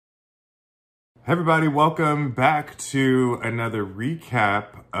Hey everybody, welcome back to another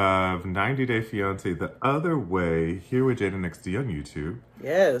recap of 90 Day Fiancé the other way here with Jade and XD on YouTube.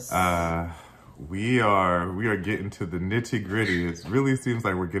 Yes. We are getting to the nitty gritty. It really seems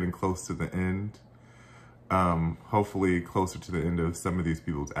like we're getting close to the end. Hopefully closer to the end of some of these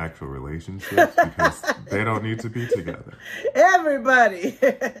people's actual relationships because they don't need to be together. Everybody.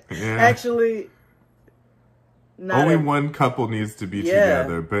 Yeah. Actually, only one couple needs to be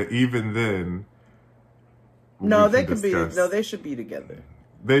together, but even then, no, they could be. No, they should be together.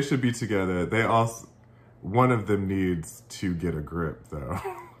 They should be together. They also, one of them needs to get a grip, though.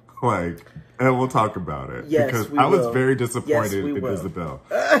 Like, and we'll talk about it. Yes, because we I was will. very disappointed in will. Isabel.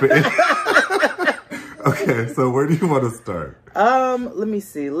 Okay, so where do you want to start? Let me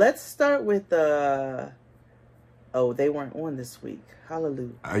see. Let's start with oh, they weren't on this week.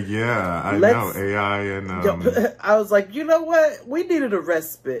 Hallelujah. Yeah, I know. AI and I was like, you know what? We needed a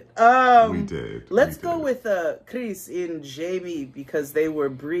respite. We did. Let's go with Chris and Jamie because they were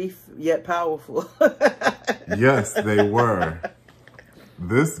brief yet powerful. Yes, they were.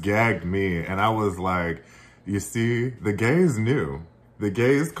 This gagged me, and I was like, you see, the gays knew. The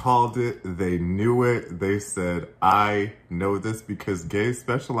gays called it. They knew it. They said, I know this because gays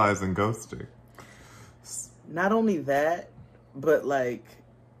specialize in ghosting. Not only that, but like,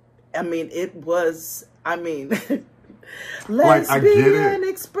 I mean, it was, I mean, Lesbian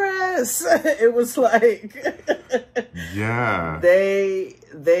Express. It was like, yeah.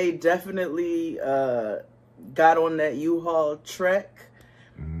 They definitely got on that U-Haul trek.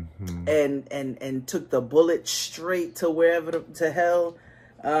 Mm-hmm. and took the bullet straight to wherever to hell.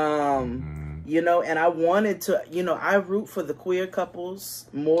 You know, and I wanted to, you know, I root for the queer couples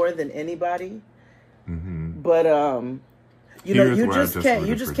more than anybody. Mm-hmm. But you know, you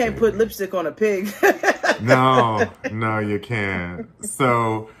just can't put lipstick on a pig. No, you can't.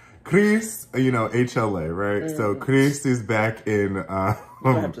 So Chris, you know, HLA, right? Mm-hmm. So Chris is back in you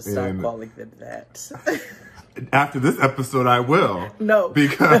have to stop calling them that. After this episode, I will. No.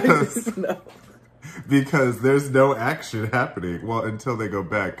 Because no. Because there's no action happening. Well, until they go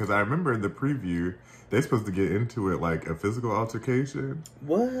back. Because I remember in the preview, they're supposed to get into it like a physical altercation.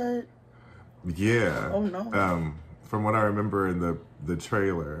 What? Yeah. Oh, no. From what I remember in the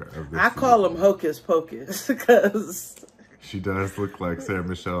trailer of this I call them Hocus Pocus because she does look like Sarah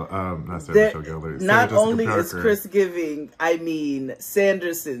Michelle, not Sarah Michelle Gellar. Not only is Chris giving, I mean,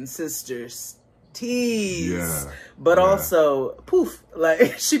 Sanderson sisters tease, but also poof,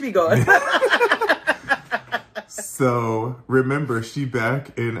 like she be gone. So remember, she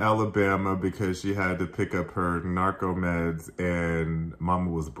back in Alabama because she had to pick up her narco meds and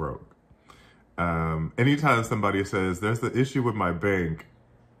mama was broke. Anytime somebody says there's an issue with my bank,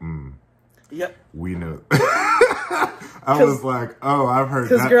 yep, we know. I was like, oh, I've heard that.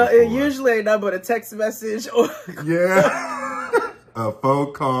 Because girl, before. It usually ain't nothing but a text message or a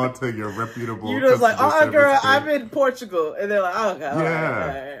phone call to your reputable. You know, it's like, oh, girl, I'm in Portugal. And they're like, oh, okay.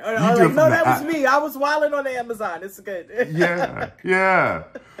 Yeah. All right. I was like, no, that was me. I was wilding on the Amazon. It's good. Yeah.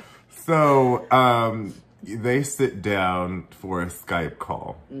 So they sit down for a Skype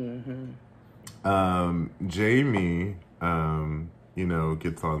call. Mm-hmm. Jamie, you know,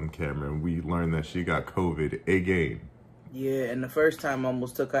 gets on camera and we learn that she got COVID again. Yeah, and the first time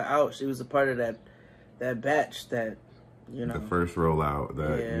almost took her out. She was a part of that batch that, you know, the first rollout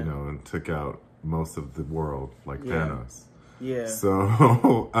that, you know, and took out most of the world like Thanos. Yeah.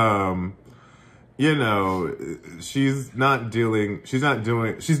 So, you know, she's doing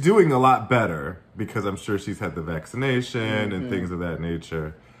a lot better because I'm sure she's had the vaccination and things of that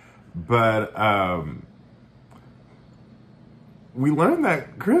nature. But, we learned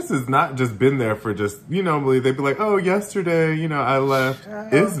that Chris has not just been there for just, you know, they'd be like, oh, yesterday, you know, I left.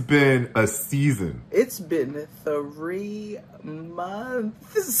 It's been a season. It's been 3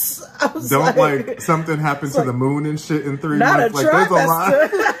 months. Don't like something happened to the moon and shit in 3 months. Like there's a lot.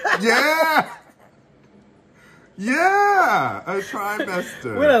 Yeah, a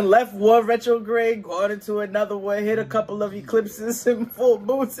trimester. We done left one retrograde, gone into another one, hit a couple of eclipses and full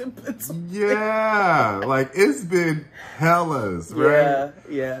moons. Yeah, like it's been hellas, right?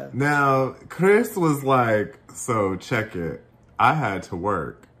 Yeah. Now, Chris was like, so check it. I had to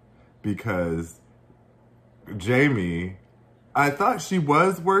work because Jamie, I thought she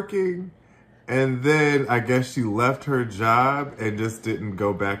was working. And then I guess she left her job and just didn't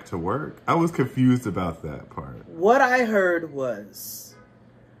go back to work. I was confused about that part. What I heard was...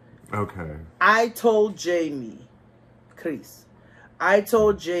 Okay. I told Jamie, Chris, her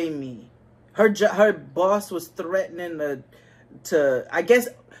boss was threatening to I guess,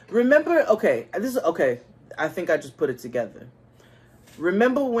 remember, okay, I think I just put it together.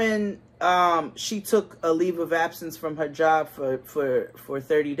 Remember when She took a leave of absence from her job for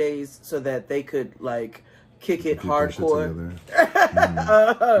 30 days so that they could like kick it hardcore.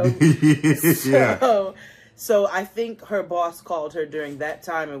 Yeah. So I think her boss called her during that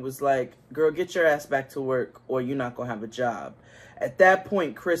time and was like, girl, get your ass back to work or you're not going to have a job. At that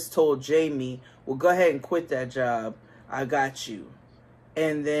point, Chris told Jamie, well, go ahead and quit that job. I got you.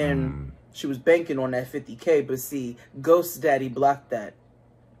 And then she was banking on that $50K. But see, Ghost Daddy blocked that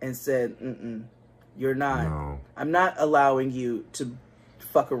and said, you're not. No. I'm not allowing you to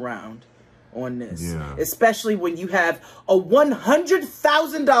fuck around on this. Yeah. Especially when you have a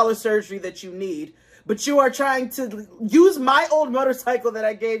 $100,000 surgery that you need. But you are trying to use my old motorcycle that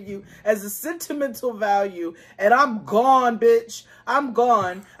I gave you as a sentimental value. And I'm gone, bitch. I'm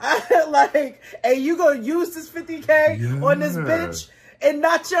gone. And you gonna use this $50K on this bitch and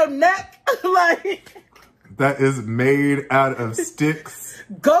not your neck? Like, that is made out of sticks.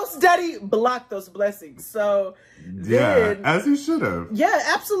 Ghost Daddy blocked those blessings. So then, as he should have. Yeah,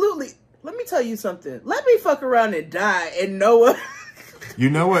 absolutely. Let me tell you something. Let me fuck around and die and Noah. You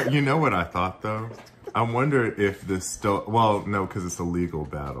know what I thought though? I wonder if this still, well, no, because it's a legal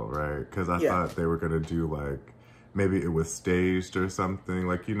battle, right? Because I thought they were going to do like, maybe it was staged or something.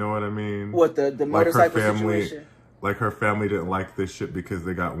 Like, you know what I mean? What, the motorcycle situation? Like her family didn't like this shit because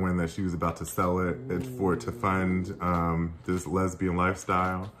they got wind that she was about to sell it for it to fund this lesbian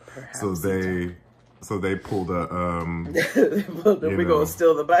lifestyle. Perhaps so they pulled a, we're going to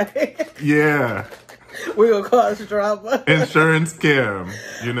steal the bike. Yeah. We're going to cause drama. Insurance scam,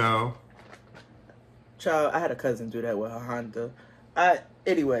 you know? Child, I had a cousin do that with her Honda.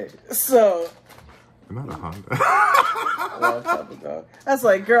 Anyway, so. Not a Honda. A long time ago. I was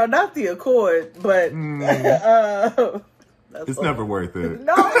like, girl, not the Accord, but. It's never worth it.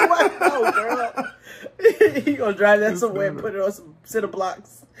 No, girl. You gonna drive that somewhere and put it on some cinder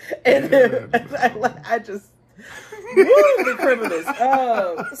blocks. And I just. Woo, the criminals.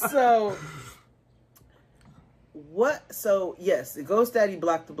 So, yes, the Ghost Daddy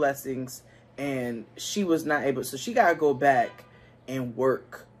blocked the blessings. And she was not able, so she gotta go back and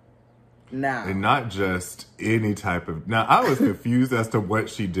work now. And not just any type of. Now I was confused as to what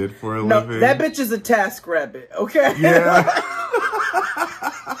she did for a living. That bitch is a task rabbit, okay? Yeah.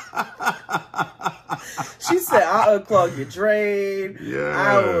 She said, "I'll unclog your drain. Yeah.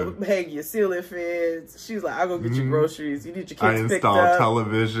 I'll hang your ceiling fans." She's like, "I'll go get your groceries. You need your kids picked up. I install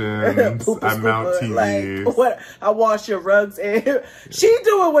televisions. I mount TVs. Like, what? I wash your rugs." And she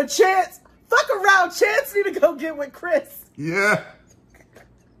doing what Chance. Fuck around, Chance need to go get with Chris. Yeah.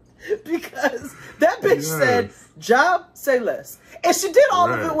 Because that bitch said, job, say less. And she did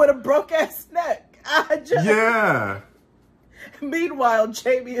all of it with a broke ass neck. Yeah. Meanwhile,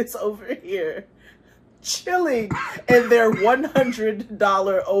 Jamie is over here chilling in their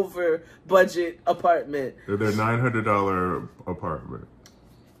 $100 over budget apartment. Their $900 apartment.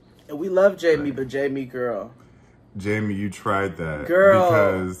 And we love Jamie, but Jamie, girl. Jamie, you tried that, girl,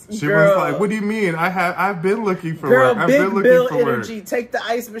 because she was like, "What do you mean? I've been looking for work. I've big been looking Bill for energy. work. Take the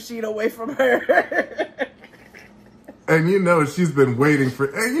ice machine away from her." And you know, she's been waiting for,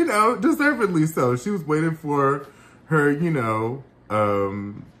 and you know, deservedly so. She was waiting for her, you know,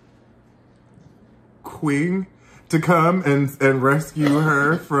 queen to come and rescue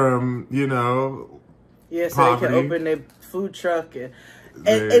her from, you know, so poverty. They can open their food truck and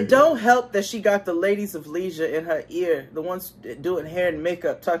it don't help that she got the ladies of leisure in her ear, the ones doing hair and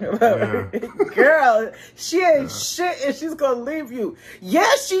makeup, talking about her. Girl, she ain't shit and she's gonna leave you.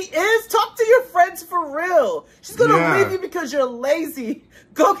 Yeah, she is. Talk to your friends for real. She's gonna leave you because you're lazy.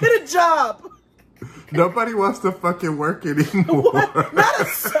 Go get a job. Nobody wants to fucking work anymore.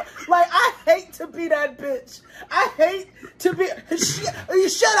 Like, I hate to be that bitch. I hate to be.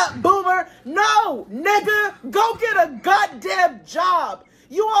 Shut up, boomer. No, nigga, go get a goddamn job.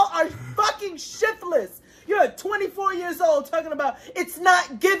 You all are fucking shiftless. You're 24 years old talking about it's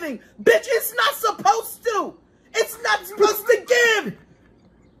not giving. Bitch, it's not supposed to. It's not supposed to give.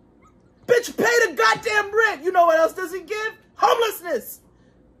 Bitch, pay the goddamn rent. You know what else doesn't give? Homelessness.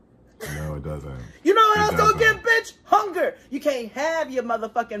 No, it doesn't. You know what else don't give, bitch? Hunger. You can't have your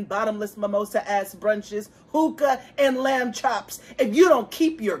motherfucking bottomless mimosa-ass brunches, hookah, and lamb chops if you don't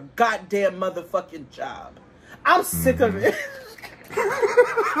keep your goddamn motherfucking job. I'm sick of it.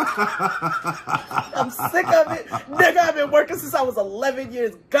 I'm sick of it. Nigga, I've been working since I was 11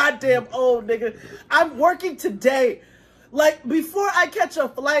 years goddamn old, nigga. I'm working today. Like, before I catch a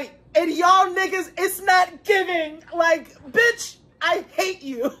flight, and y'all niggas, it's not giving. Like, bitch, I hate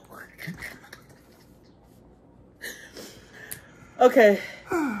you. Okay.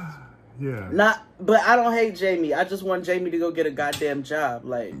 But I don't hate Jamie. I just want Jamie to go get a goddamn job.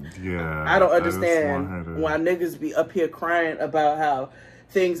 Like, yeah, I don't understand why niggas be up here crying about how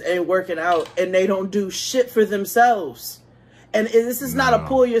things ain't working out and they don't do shit for themselves. And this is not a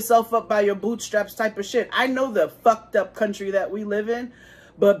pull yourself up by your bootstraps type of shit. I know the fucked up country that we live in,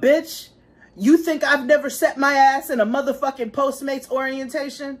 but bitch, you think I've never set my ass in a motherfucking Postmates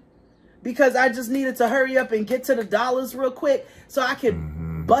orientation? Because I just needed to hurry up and get to the dollars real quick so I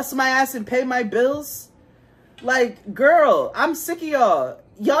could bust my ass and pay my bills? Like, girl, I'm sick of y'all.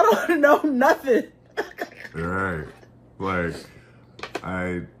 Y'all don't know nothing. Right. Like,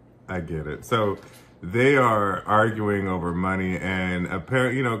 I get it. So they are arguing over money, and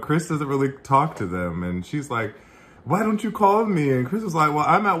apparently, you know, Chris doesn't really talk to them, and she's like, why don't you call me? And Chris was like, well,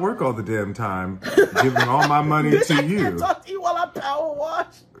 I'm at work all the damn time, giving all my money to you. I can't talk to you while I power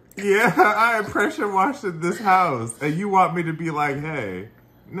wash. Yeah, I pressure washed in this house, and you want me to be like, hey,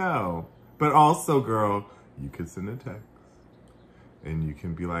 no. But also, girl, you can send a text, and you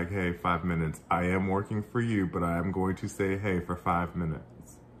can be like, hey, 5 minutes. I am working for you, but I am going to say, hey, for 5 minutes.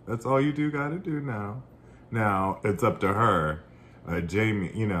 That's all you gotta do now. Now, it's up to her.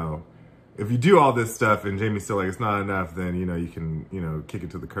 Jamie, you know, if you do all this stuff and Jamie's still like, it's not enough, then, you know, you can, you know, kick it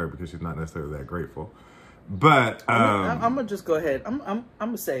to the curb because she's not necessarily that grateful. But I'm gonna just go ahead. I'm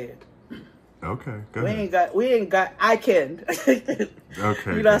gonna say it. Okay, go ahead. We ain't got. I can. Okay.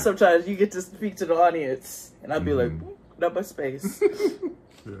 You know, sometimes you get to speak to the audience, and I'll be like, number space.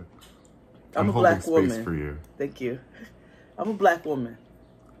 Yeah. I'm a black woman. Space for you. Thank you. I'm a black woman,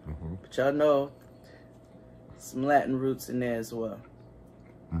 but y'all know some Latin roots in there as well.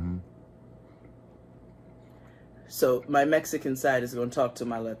 So my Mexican side is going to talk to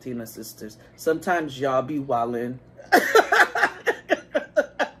my Latina sisters. Sometimes y'all be wildin'.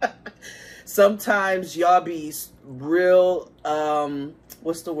 Sometimes y'all be real,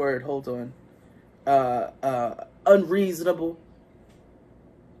 what's the word? Hold on. Unreasonable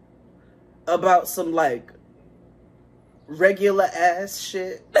about some, like, regular ass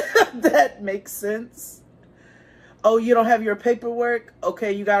shit that makes sense. Oh, you don't have your paperwork?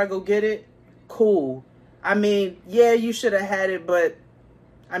 Okay, you gotta go get it? Cool. I mean, yeah, you should have had it, but,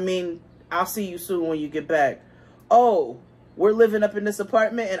 I mean, I'll see you soon when you get back. Oh, we're living up in this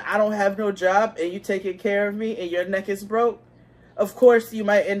apartment and I don't have no job and you taking care of me and your neck is broke? Of course, you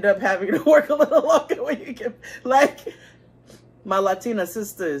might end up having to work a little longer when you get, like, my Latina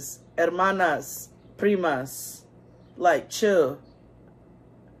sisters, hermanas, primas, like, chill.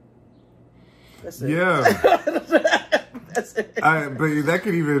 That's it. Yeah. That's it. But that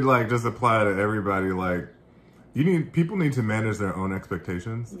could even, like, just apply to everybody. Like, people need to manage their own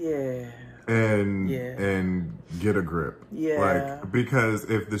expectations. Yeah. And get a grip. Yeah. Like, because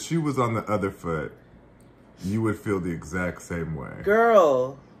if the shoe was on the other foot, you would feel the exact same way.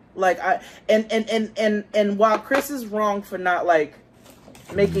 Girl. Like, and while Chris is wrong for not, like,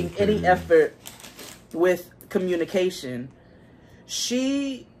 making any effort with communication,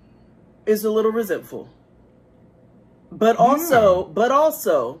 she is a little resentful. But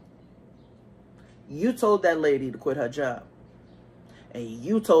also, you told that lady to quit her job. And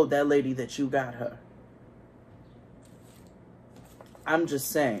you told that lady that you got her. I'm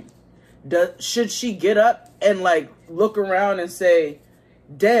just saying. Should she get up and, like, look around and say,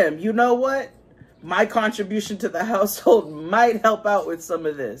 damn, you know what? My contribution to the household might help out with some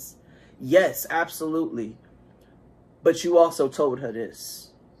of this. Yes, absolutely. But you also told her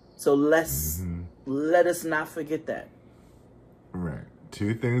this. So let us not forget that. Right.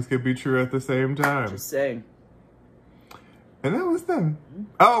 Two things could be true at the same time. Just saying. And that was them.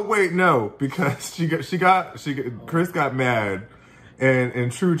 Oh, wait, no. Because Chris got mad. And in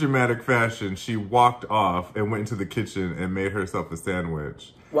true dramatic fashion, she walked off and went into the kitchen and made herself a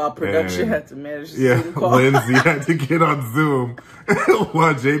sandwich. While production had to manage the Zoom call. Lindsay had to get on Zoom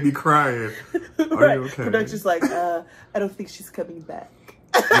while Jamie crying. Are you okay? Production's like, I don't think she's coming back.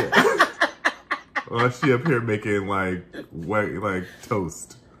 Yeah. Well, she up here making, like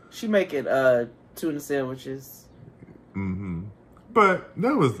toast. She making tuna sandwiches. But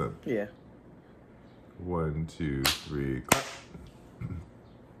that was them. Yeah. 1, 2, 3, clap.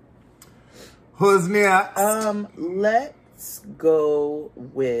 Who's next? Let's go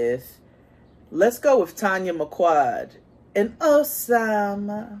with Tanya McQuad and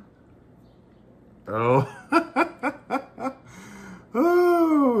Osama. Oh.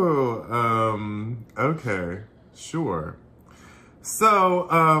 Okay, sure. So,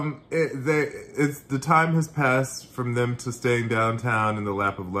 it's the time has passed from them to staying downtown in the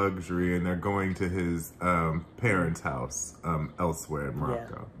lap of luxury, and they're going to his parents' house elsewhere in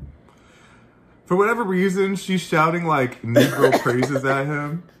Morocco. Yeah. For whatever reason, she's shouting like Negro praises at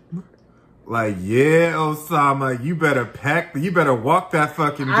him. like, yeah, Osama, you better walk that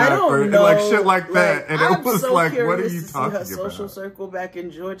fucking duck. I don't know. Like shit like that. And I'm it was so like, what are curious you to see talking her about? social circle back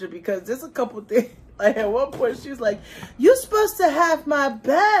in Georgia, because there's a couple things. Like at one point she was like, "You're supposed to have my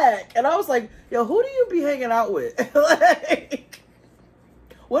back," and I was like, "Yo, who do you be hanging out with? Like,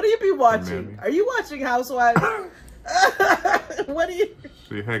 what do you be watching? Are you watching Housewives? What do you?"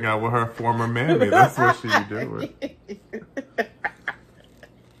 She hang out with her former mammy. That's what she be doing.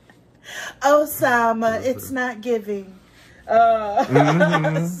 Osama, it's not giving.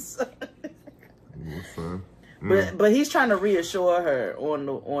 But he's trying to reassure her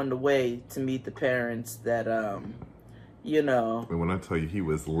on the way to meet the parents that you know. And when I tell you he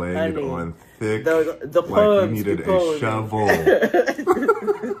was laying it on thick, the like you needed a shovel.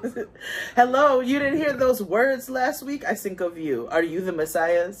 Hello, you didn't hear those words last week? I think of you. Are you the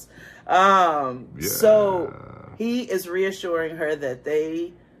Messiahs? So he is reassuring her that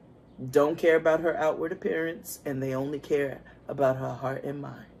they don't care about her outward appearance and they only care about her heart and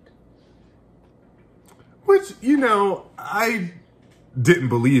mind. Which, you know, I didn't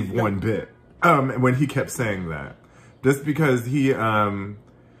believe one bit when he kept saying that. Just because he, you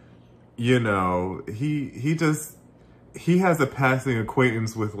know, he has a passing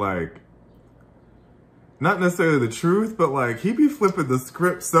acquaintance with, like, not necessarily the truth, but, like, he be flipping the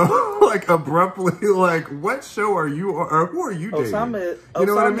script so, like, abruptly, like, what show are you, or who are you dating?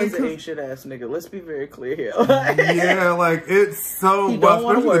 Osama's an ancient ass nigga. Let's be very clear here. Yeah, like, it's so, well,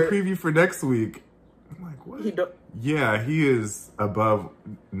 especially the preview for next week. I'm like, what? Yeah, he is above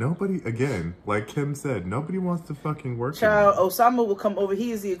nobody. Again, like Kim said, nobody wants to fucking work. Child, Osama will come over.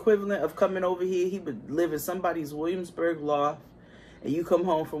 He is the equivalent of coming over here. He would live in somebody's Williamsburg loft, and you come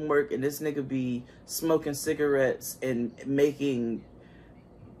home from work, and this nigga be smoking cigarettes and making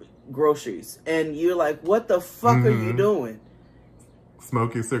groceries, and you're like, "What the fuck are you doing?"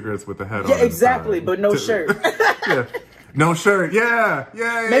 Smoking cigarettes with the head on. Yeah, exactly, but no shirt. Yeah. No shirt, yeah.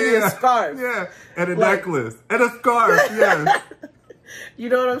 Maybe a scarf. Yeah, and a necklace. And a scarf, yes. You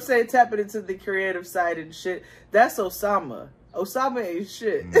know what I'm saying? Tapping into the creative side and shit. That's Osama. Osama ain't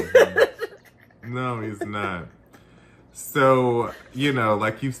shit. No, he's not. So, you know,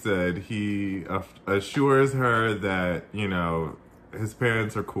 like you said, he assures her that, you know, his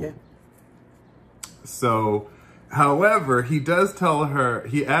parents are cool. Yeah. So... However, he does tell her,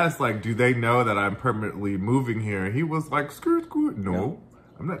 he asks, like, do they know that I'm permanently moving here? He was like, skirt. No,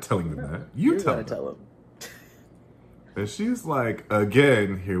 I'm not telling them that. You tell them. And she's like,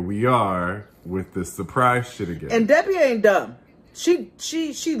 again, here we are with this surprise shit again. And Debbie ain't dumb. She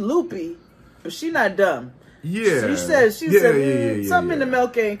loopy, but she not dumb. Yeah. She said, something in the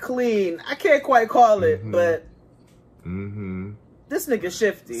milk ain't clean. I can't quite call it, but this nigga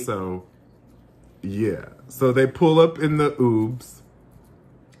shifty. So... yeah. So they pull up in the oobs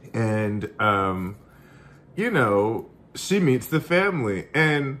and, you know, she meets the family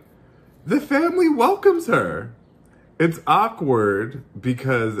and the family welcomes her. It's awkward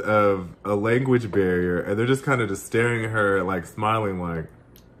because of a language barrier and they're just kind of just staring at her, like smiling like,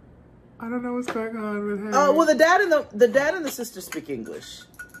 I don't know what's going on with her. Oh, well, the dad and the sister speak English.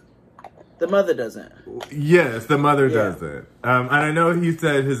 The mother doesn't. Yes, the mother doesn't. And I know he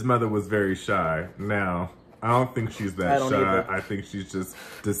said his mother was very shy. Now, I don't think she's that shy. Either. I think she's just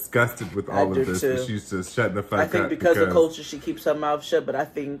disgusted with all of this. And she's just shutting the fuck up. I think because of culture, she keeps her mouth shut. But I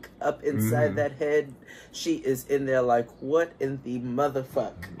think up inside that head, she is in there like, what in the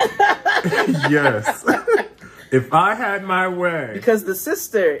motherfuck? Yes. If I had my way. Because the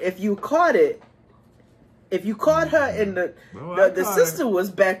sister, if you caught her in the sister was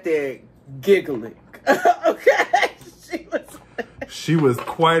back there giggling. Okay. She was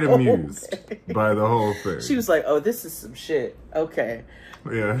quite amused by the whole thing. She was like, oh, this is some shit. Okay.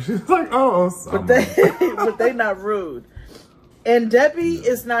 Yeah, she's like, oh, but they not rude. And Debbie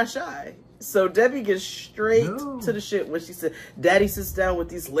is not shy. So Debbie gets straight to the shit when she said, Daddy sits down with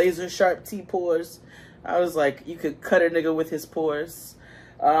these laser sharp T-pores. I was like, you could cut a nigga with his pores.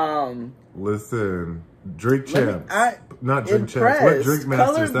 Listen, Drink Champs. Not Drink Champs. What Drink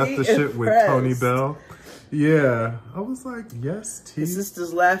Masters? That's the shit with Tony Bell. Yeah. I was like, yes, tea. His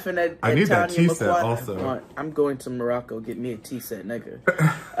sister's laughing at I need Tanya that tea set also. I'm going to Morocco, get me a tea set, nigga.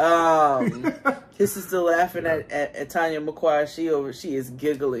 His sister laughing at Tanya McQuarrie. She is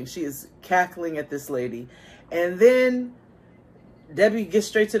giggling. She is cackling at this lady. And then Debbie gets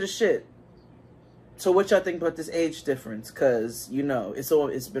straight to the shit. So what y'all think about this age difference? Because, you know,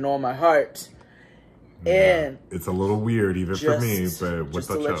 it's been on my heart. And it's a little weird even for me, but what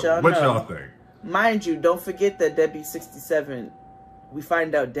y'all think? Mind you, don't forget that Debbie's 67. We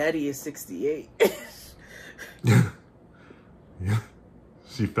find out Daddy is 68. Yeah.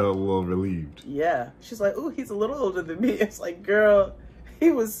 she felt a little relieved. Yeah. She's like, ooh, he's a little older than me. It's like, girl, he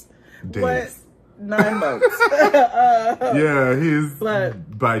was, Days. what? 9 months. Yeah, he's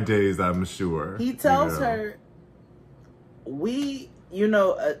by days, I'm sure. He tells her,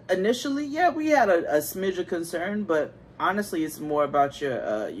 initially, we had a smidge of concern, but honestly, it's more about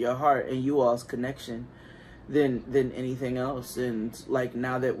your heart and you all's connection than anything else. And like,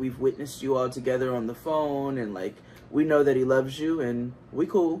 now that we've witnessed you all together on the phone, and like, we know that he loves you, and we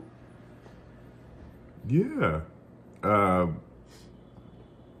cool. Yeah.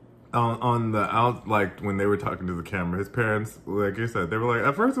 On the out, like when they were talking to the camera, his parents, like you said, they were like,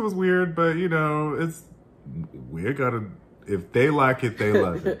 at first it was weird, but it's weird. If they like it, they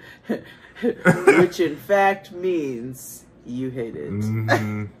love it. Which in fact means you hate it.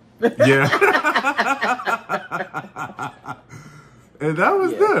 Mm-hmm. Yeah. And that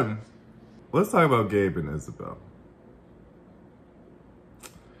was them. Let's talk about Gabe and Isabel.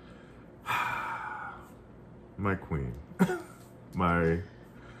 My queen. My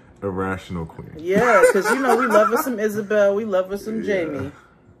irrational queen. Yeah, because we love us some Isabel, we love us some Jamie.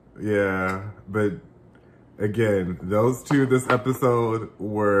 Yeah, but again, those two this episode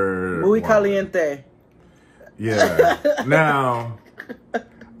were muy caliente. Yeah. Now,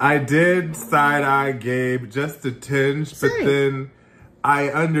 I did side-eye Gabe just a tinge, but then I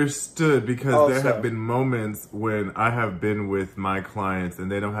understood, because there have been moments when I have been with my clients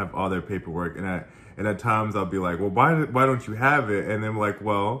and they don't have all their paperwork, and at times I'll be like, well, why don't you have it? And then like,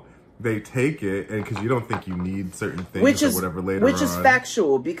 well, they take it, and because you don't think you need certain things or whatever later on. Which is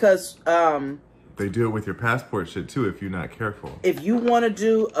factual, because they do it with your passport shit too if you're not careful. If you want to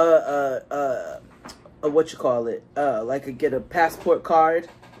do get a passport card,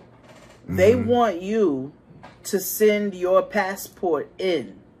 they want you to send your passport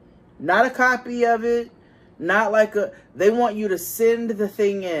in. Not a copy of it, not like they want you to send the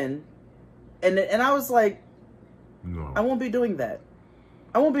thing in. And I was like, no, I won't be doing that.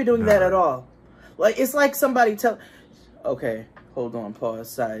 I won't be doing that at all. Like, it's like somebody okay, hold on, pause,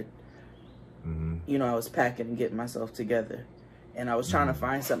 side. I was packing and getting myself together, and I was trying to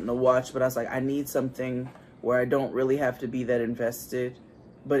find something to watch, but I was like, I need something where I don't really have to be that invested,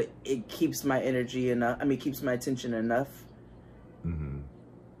 but it keeps my energy enough. I mean, keeps my attention enough.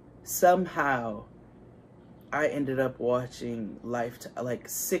 Somehow, I ended up watching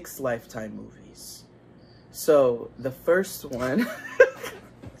 6 Lifetime movies. So the first one,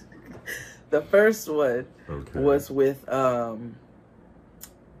 was with damn.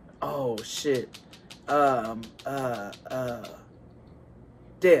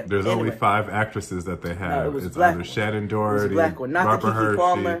 There's only 5 actresses that they have. It's either Shannon Doherty, it was a black one, not the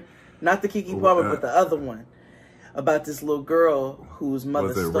Keke Palmer, but the other one about this little girl whose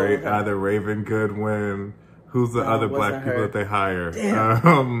mother stole her. Either Raven Goodwin? Who's the other black people that they hire?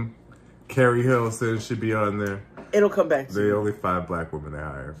 Carrie Hilson should be on there. It'll come back to me. They're only 5 black women they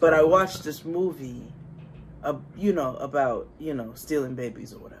hire. But I watched this movie, about stealing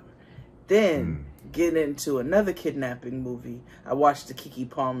babies or whatever. Then get into another kidnapping movie. I watched the Keke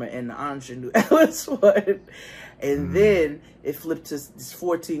Palmer and the Ingenue Ellis one, and then it flipped to this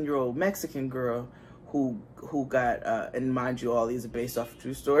 14-year-old Mexican girl who got and mind you, all these are based off of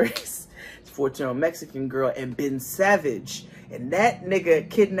true stories. 14-year-old Mexican girl, and Ben Savage, and that nigga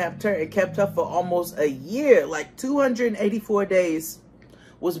kidnapped her and kept her for almost a year, like 284 days.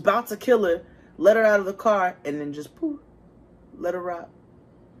 Was about to kill her, let her out of the car, and then just poof, let her rock.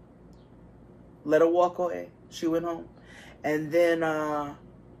 Let her walk away. She went home. And then a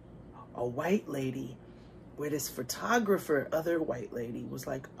white lady, where this photographer, other white lady, was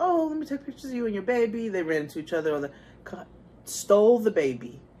like, oh, let me take pictures of you and your baby. They ran into each other on the car, stole the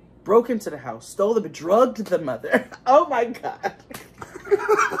baby, broke into the house, stole the, drugged the mother. Oh my God.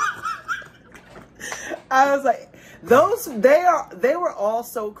 I was like, they were all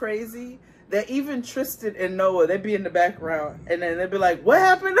so crazy that even Tristan and Noah, they'd be in the background, and then they'd be like, what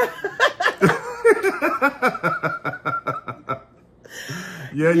happened?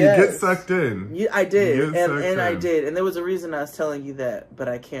 Yeah, you get sucked in. I did, and I did. And there was a reason I was telling you that, but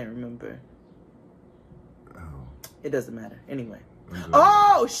I can't remember. Oh. It doesn't matter. Anyway.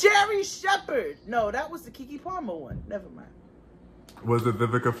 Oh, Sherry Shepherd. No, that was the Keke Palmer one. Never mind. Was it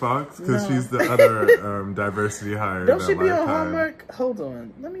Vivica Fox? Because she's the other diversity hire. Don't she be on Hallmark? Hold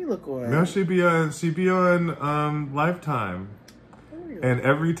on. Let me look on. No, she'd be on Lifetime. And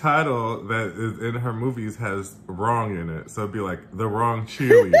every title that is in her movies has wrong in it. So it'd be like the wrong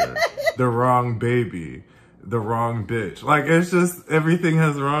cheerleader, the wrong baby, the wrong bitch. Like, it's just, everything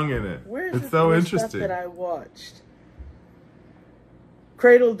has wrong in it. It's so interesting. Stuff that I watched.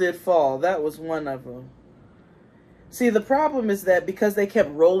 Cradle Did Fall. That was one of them. See, the problem is that because they kept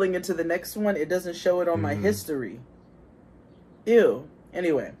rolling into the next one, it doesn't show it on my history. Ew.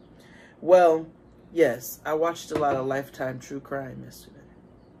 Anyway. Well, yes, I watched a lot of Lifetime true crime yesterday.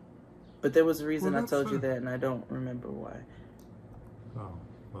 But there was a reason I told you that, and I don't remember why. Oh,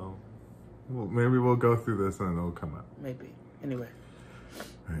 well, maybe we'll go through this and it'll come up. Maybe. Anyway.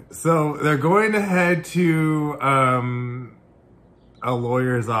 Right. So they're going to head to a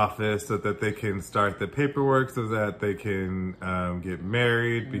lawyer's office so that they can start the paperwork so that they can get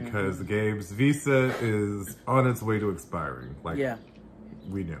married because Gabe's visa is on its way to expiring. Like,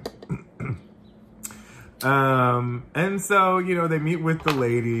 we knew. And so, you know, they meet with the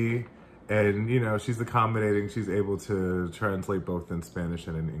lady and, you know, she's accommodating. She's able to translate both in Spanish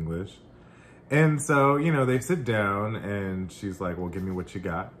and in English. And so, you know, they sit down and she's like, well, give me what you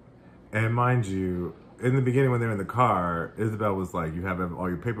got. And mind you, in the beginning when they're in the car, Isabel was like, you have all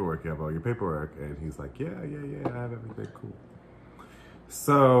your paperwork, you have all your paperwork. And he's like, yeah, I have everything, cool.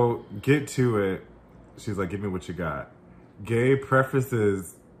 So, get to it. She's like, give me what you got. Gabe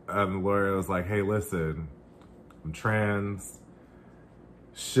prefaces, the lawyer was like, hey, listen, I'm trans.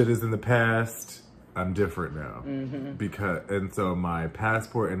 Shit is in the past. I'm different now. And so my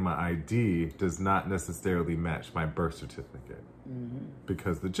passport and my ID does not necessarily match my birth certificate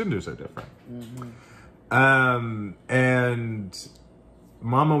because the genders are different. And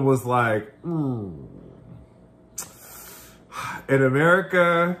Mama was like, in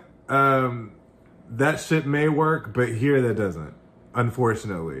America, that shit may work, but here that doesn't,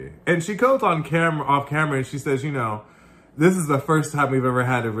 unfortunately. And she goes off camera, and she says, you know, this is the first time we've ever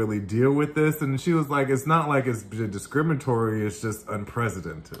had to really deal with this. And she was like, it's not like it's discriminatory, it's just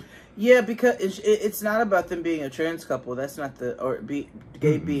unprecedented. Yeah, because it's not about them being a trans couple. That's not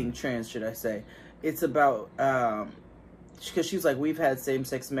gay being trans, should I say. It's about, because she's like, we've had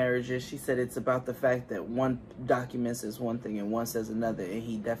same-sex marriages. She said it's about the fact that one document says one thing and one says another, and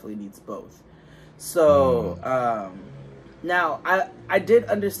he definitely needs both. So, now, I did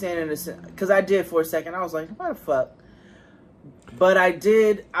understand in a sense, because I did for a second. I was like, what the fuck? But I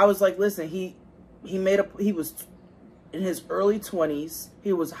was like, listen, he was in his early 20s.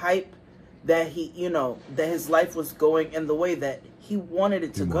 He was hype that that his life was going in the way that he wanted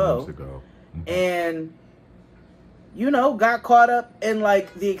it to go. And, got caught up in,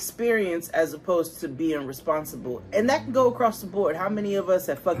 like, the experience as opposed to being responsible. And that can go across the board. How many of us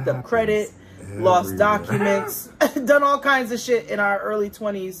have fucked up credit, lost documents, done all kinds of shit in our early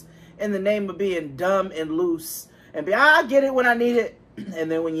 20s in the name of being dumb and loose and I get it when I need it,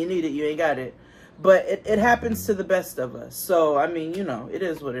 and then when you need it, you ain't got it. But it happens to the best of us. So, I mean, it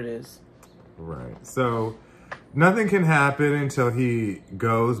is what it is. Right. So, nothing can happen until he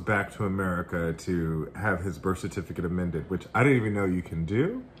goes back to America to have his birth certificate amended, which I didn't even know you can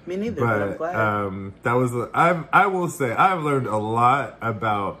do. Me neither, but I'm glad. That was, I will say, I've learned a lot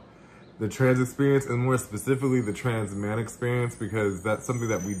about the trans experience, and more specifically the trans man experience, because that's something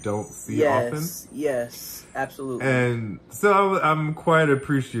that we don't see often. Yes, absolutely. And so I'm quite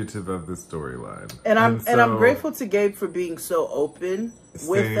appreciative of this storyline. And I'm grateful to Gabe for being so open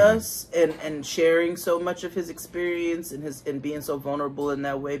with us and sharing so much of his experience and being so vulnerable in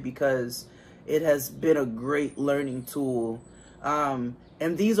that way, because it has been a great learning tool. And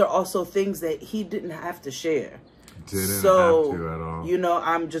these are also things that he didn't have to share. Didn't have to at all.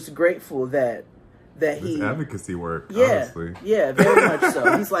 I'm just grateful that he advocacy work. Honestly. Yeah, very much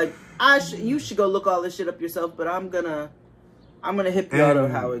so. He's like, you should go look all this shit up yourself, but I'm gonna hip you out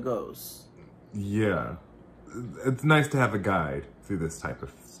on how it goes. Yeah, it's nice to have a guide through this type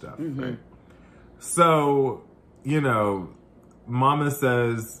of stuff. Right? So, Mama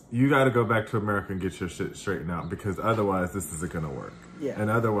says you got to go back to America and get your shit straightened out, because otherwise this isn't gonna work. Yeah.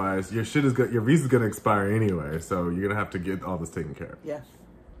 And otherwise your visa's gonna expire anyway, so you're gonna have to get all this taken care of. Yeah.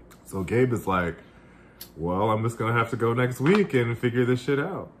 So Gabe is like, well, I'm just gonna have to go next week and figure this shit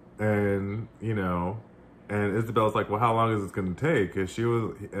out. And and Isabel's like, well, how long is this gonna take?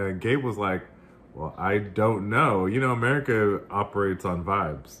 And Gabe was like, well, I don't know. America operates on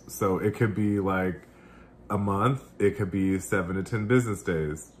vibes, so it could be like a month, it could be 7 to 10 business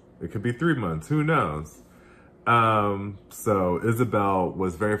days, it could be 3 months, who knows? So Isabel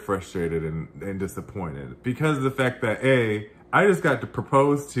was very frustrated and disappointed because of the fact that I just got to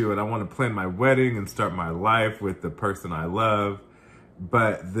propose to and I want to plan my wedding and start my life with the person I love,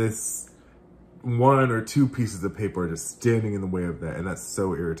 but this 1 or 2 pieces of paper are just standing in the way of that, and that's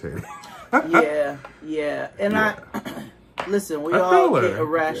so irritating. yeah. And listen, we all get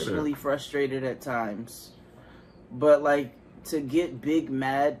irrationally frustrated at times, but like to get big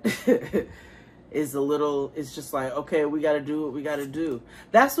mad is it's just like, okay, we got to do what we got to do.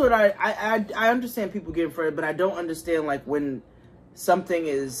 That's what I understand people getting frustrated, but I don't understand like when something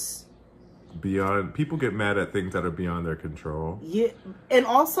is beyond, people get mad at things that are beyond their control. Yeah. And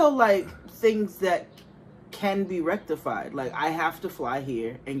also like things that can be rectified. Like I have to fly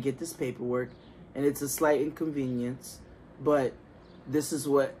here and get this paperwork and it's a slight inconvenience, but this is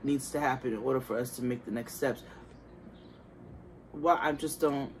what needs to happen in order for us to make the next steps. Well, I just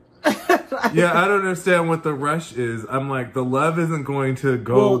don't. Yeah, I don't understand what the rush is. I'm like, the love isn't going to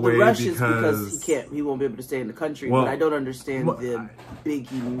go away the rush because is because he won't be able to stay in the country. But I don't understand the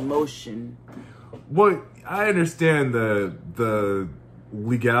big emotion. Well, I understand the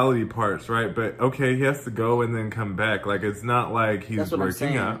legality parts, right? But okay, he has to go and then come back. Like, it's not like he's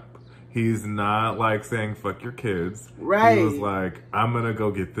working up. He's not like saying fuck your kids. Right. He was like, I'm gonna go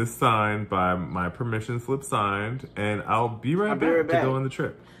get this signed by my permission slip signed, and I'll be right back to go on the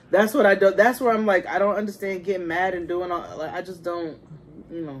trip. That's what I do. That's where I'm like, I don't understand getting mad and doing all. Like, I just don't.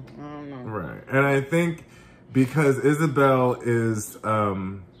 I don't know. Right, and I think because Isabel is, I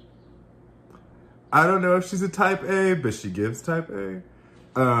don't know if she's a type A, but she gives type A.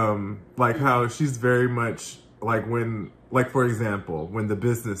 Like how she's very much like when. Like, for example, when the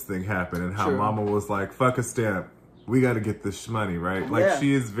business thing happened and how Mama was like, fuck a stamp. We got to get this money, right? Like,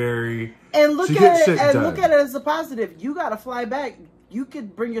 she is very... And look at it as a positive. You got to fly back. You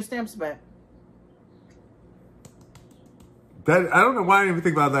could bring your stamps back. That I don't know why I didn't even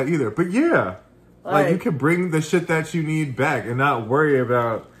think about that either. But yeah. Like, you can bring the shit that you need back and not worry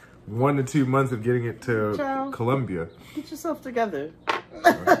about 1 to 2 months of getting it to Colombia. Get yourself together.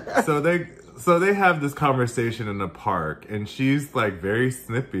 So they have this conversation in the park, and she's like very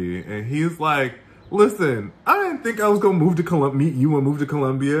snippy, and he's like, "Listen, I didn't think I was gonna move to meet you and move to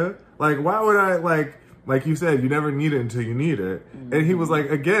Colombia. Like, why would I like you said, you never need it until you need it." Mm-hmm. And he was like,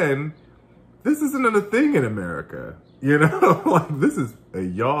 "Again, this isn't a thing in America, you know. Like this is a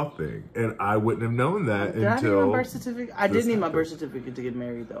y'all thing, and I wouldn't have known that until." I need my birth certificate? I did need my birth certificate to get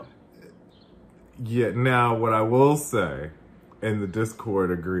married, though. Yeah. Now, what I will say. And the Discord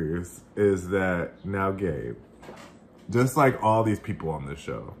agrees, is that now Gabe, just like all these people on this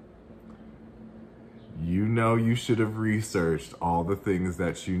show, you should have researched all the things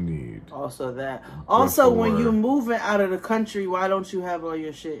that you need. Also that. Also, when you're moving out of the country, why don't you have all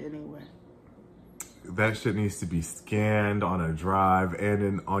your shit anywhere? That shit needs to be scanned on a drive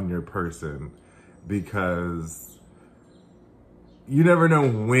and on your person, because you never know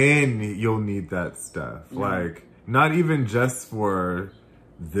when you'll need that stuff. Yeah. Like, not even just for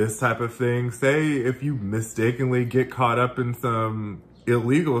this type of thing. Say if you mistakenly get caught up in some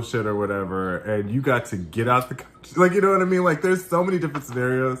illegal shit or whatever, and you got to get out the country. Like, you know what I mean? Like, there's so many different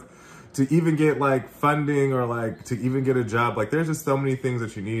scenarios to even get, like, funding or, like, to even get a job. Like, there's just so many things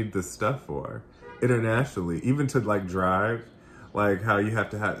that you need this stuff for internationally. Even to, like, drive. Like, how you have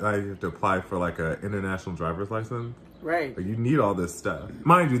to apply for, like, a international driver's license. Right. Like, you need all this stuff.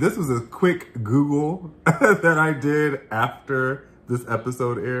 Mind you, this was a quick Google that I did after this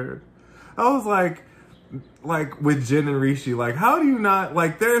episode aired. I was like with Jen and Rishi, like, how do you not,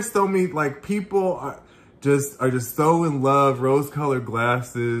 like, there's so many, like, people are just so in love, rose-colored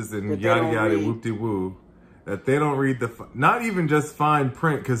glasses and yada yada whoop-de-woo, that they don't read not even just fine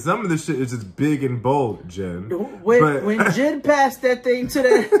print, because some of the shit is just big and bold, Jen. When Jen passed that thing to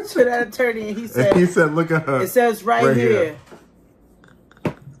that attorney, and he said, look at her. It says right here.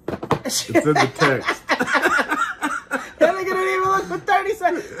 It's in the text. That nigga didn't even look for 30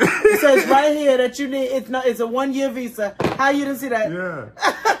 seconds. It says right here that you need, it's a 1-year visa. How you didn't see that?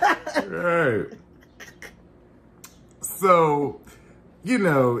 Yeah. Right. So, you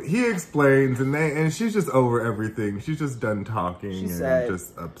know, he explains, and she's just over everything. She's just done talking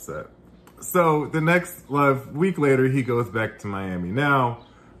just upset. So the next week later, he goes back to Miami. Now,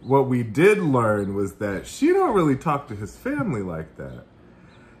 what we did learn was that she don't really talk to his family like that.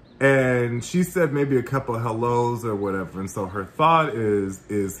 And she said maybe a couple of hellos or whatever. And so her thought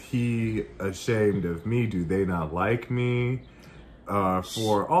is he ashamed of me? Do they not like me?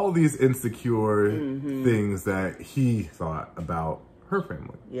 For all these insecure things that he thought about her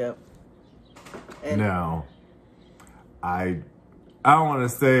family. Yep. And now, I don't want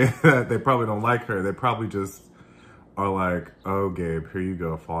to say that they probably don't like her. They probably just are like, oh, Gabe, here you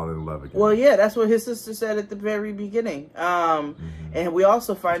go, fall in love again. Well, yeah, that's what his sister said at the very beginning. And we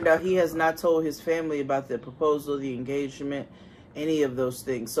also find out he has not told his family about the proposal, the engagement, any of those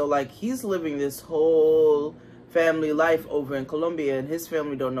things. So, like, he's living this whole family life over in Colombia, and his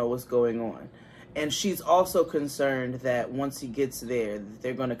family don't know what's going on. And she's also concerned that once he gets there,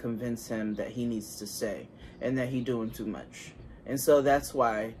 they're going to convince him that he needs to stay and that he's doing too much. And so that's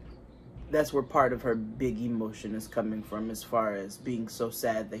why that's where part of her big emotion is coming from, as far as being so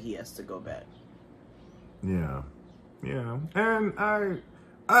sad that he has to go back. Yeah. Yeah. And I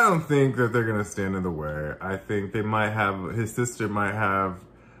don't think that they're going to stand in the way. I think his sister might have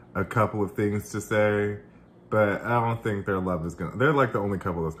a couple of things to say, but I don't think their love is they're like the only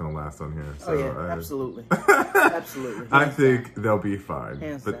couple that's going to last on here. So absolutely. Absolutely. I think they'll be fine.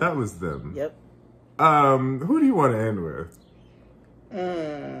 Hands but down. that was them. Yep. Who do you want to end with?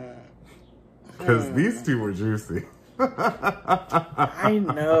 Because these two were juicy. I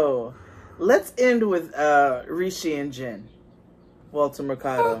know. Let's end with Rishi and Jen. Walter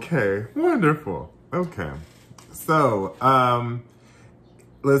Mercado. Okay, wonderful. Okay. So,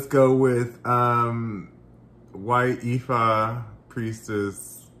 let's go with white Ifa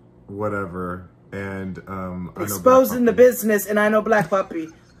priestess, whatever, and exposing the business, and I know Black Puppy.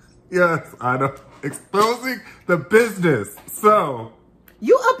 Yes, I know. Exposing the business. So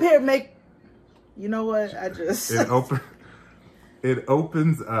you up here make. You know what? It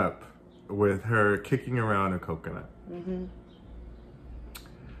opens up with her kicking around a coconut. Mm-hmm.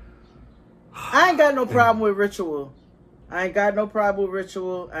 I ain't got no problem with ritual. I ain't got no problem with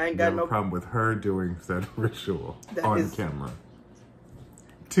ritual. I ain't got no problem with her doing said ritual on camera.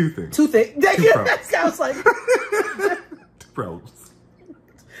 Two things. I was like... Two problems.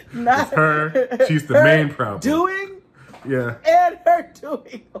 Not it's her. She's the main problem. Doing? Yeah. And her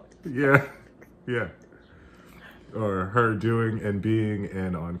doing. Yeah. Yeah. Or her doing and being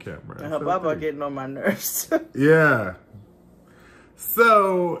and on camera. And her Baba getting on my nerves. Yeah.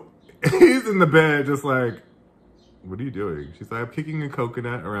 So, he's in the bed just like, what are you doing? She's like, I'm kicking a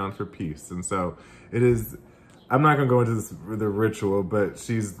coconut around for peace. And so, it is... I'm not going to go into the ritual, but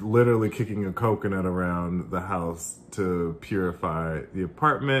she's literally kicking a coconut around the house to purify the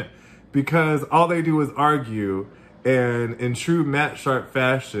apartment because all they do is argue. And in true Matt Sharp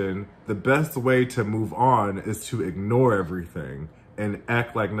fashion, the best way to move on is to ignore everything and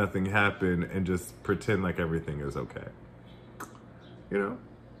act like nothing happened and just pretend like everything is okay. You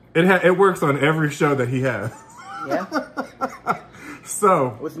know? It works on every show that he has. Yeah.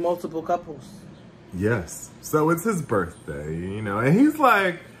 So. With multiple couples. Yes. So it's his birthday, you know, and he's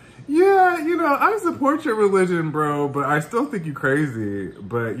like, yeah, you know, I support your religion, bro, but I still think you crazy,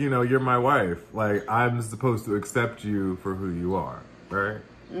 but, you know, you're my wife. Like, I'm supposed to accept you for who you are, right?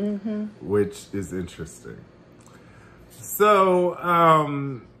 Mm-hmm. Which is interesting. So,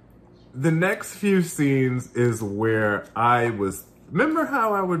 the next few scenes is where remember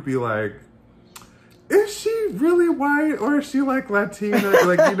how I would be like, is she really white or is she like Latina?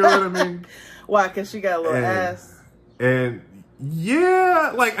 Like, you know what I mean? Why? Because she got a little ass. And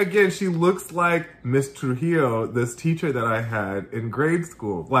yeah, like again, she looks like Miss Trujillo, this teacher that I had in grade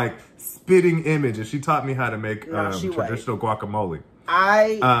school. Like spitting image, and she taught me how to make traditional guacamole.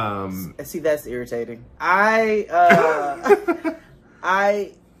 See, that's irritating. I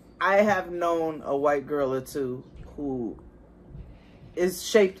have known a white girl or two who is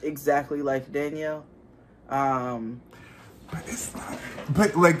shaped exactly like Danielle. But it's not.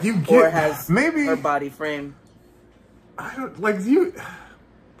 But like you get, or has maybe her body frame. I don't like you.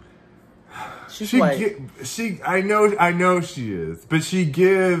 She's white. I know she is, but she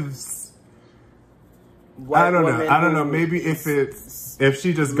gives. White I don't know. Maybe if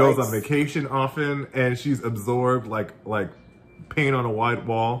she just goes on vacation often and she's absorbed like paint on a white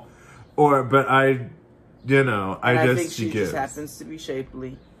wall, but I think she just happens to be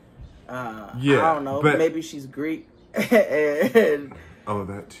shapely. Yeah, I don't know. But, maybe she's Greek. And, oh,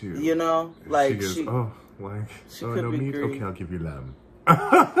 that too. You know, like she could be meat? Greek. Okay, I'll give you lamb.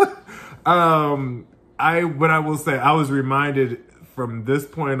 What I will say, I was reminded from this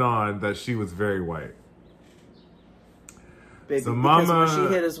point on that she was very white. Baby, so because Mama, when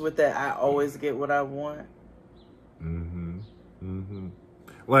she hit us with that, I always get what I want. Mm-hmm. Mm-hmm.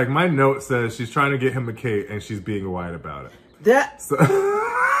 Like my note says, she's trying to get him a cake and she's being white about it. That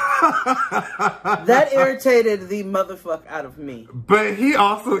irritated the motherfuck out of me. But he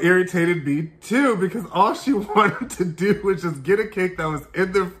also irritated me too because all she wanted to do was just get a cake that was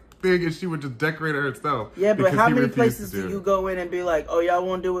in the thing and she would just decorate it herself. Yeah, but how many places do you go in and be like, oh, y'all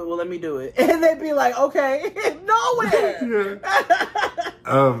won't do it? Well, let me do it. And they'd be like, okay, nowhere.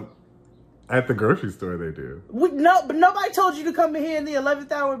 Yeah. At the grocery store they do. But nobody told you to come in here in the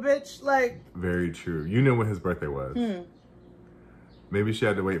 11th hour, bitch. Like. Very true. You knew when his birthday was. Maybe she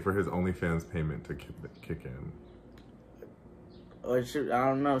had to wait for his OnlyFans payment to kick in. Or I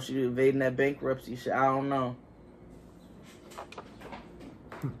don't know. She evading that bankruptcy shit. I don't know.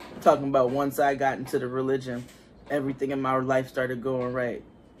 Talking about once I got into the religion, everything in my life started going right.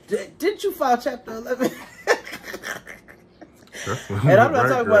 Didn't you file Chapter 11? And I'm not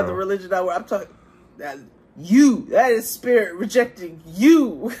talking about the religion I'm talking that you. That is spirit rejecting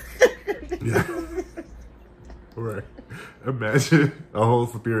you. Yeah. Right. Imagine a whole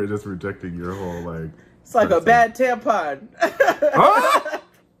spirit just rejecting your whole like. It's like person. A bad tampon. Oh!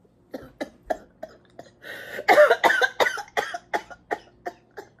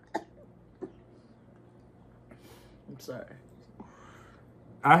 I'm sorry.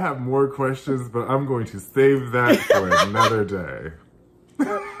 I have more questions, but I'm going to save that for another day.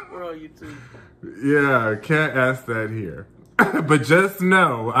 We're on YouTube. Yeah, can't ask that here. But just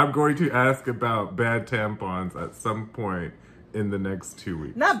know, I'm going to ask about bad tampons at some point in the next 2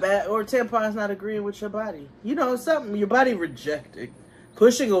 weeks. Not bad, or tampons not agreeing with your body. You know, something your body rejecting,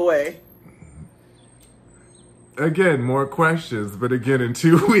 pushing away. Again, more questions, but again, in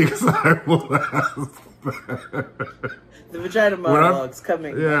 2 weeks, I will ask. The vagina monologues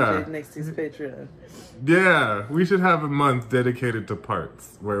coming. Yeah. Jade and XD's Patreon. Yeah, we should have a month dedicated to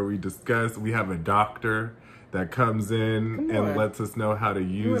parts where we discuss. We have a doctor that comes in and lets us know how to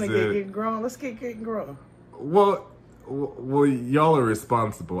use it. You want to get grown? Let's get getting grown. Well, y'all are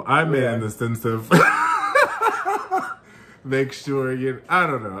responsible. I'm in the sense of make sure you. I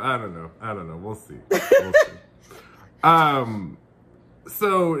don't know. We'll see.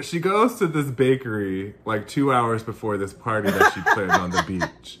 So she goes to this bakery like 2 hours before this party that she planned on the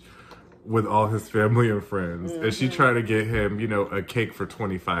beach with all his family and friends. Mm-hmm. And she tried to get him, you know, a cake for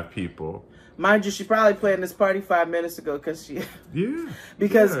 25 people. Mind you, she probably planned this party 5 minutes ago because she... Yeah.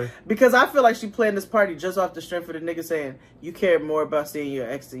 Because I feel like she planned this party just off the strength of the nigga saying, you care more about seeing your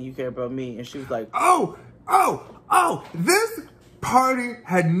ex than you care about me. And she was like... Oh! This party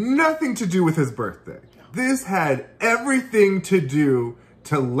had nothing to do with his birthday. This had everything to do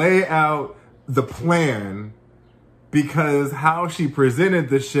to lay out the plan because how she presented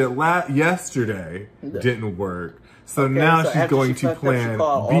the shit yesterday didn't work. So now she's going to plan she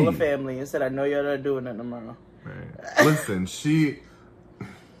called all the family and said, I know y'all not doing that tomorrow. Right. Listen,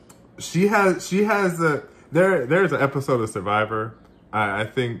 there's an episode of Survivor. I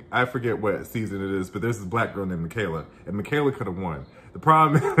think, I forget what season it is, but there's this black girl named Michaela, and Michaela could have won. The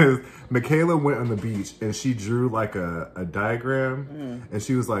problem is, Michaela went on the beach and she drew like a diagram, and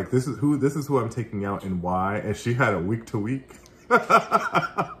she was like, "This is who I'm taking out and why." And she had a week to week.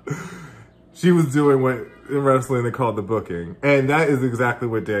 She was doing what in wrestling they called the booking, and that is exactly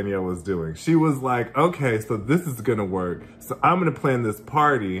what Danielle was doing. She was like, "Okay, so this is gonna work. So I'm gonna plan this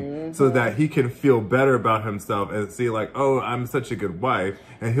party so that he can feel better about himself and see like, oh, I'm such a good wife,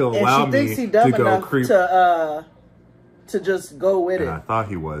 and he'll allow me to go creep." To just go with it. I thought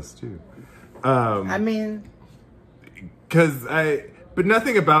he was too. I mean, but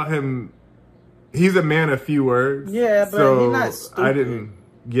nothing about him. He's a man of few words. Yeah, but so he's not stupid. I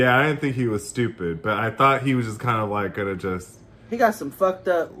didn't think he was stupid, but I thought he was just kind of like gonna just. He got some fucked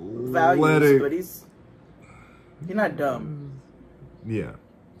up values, but he's not dumb. Yeah,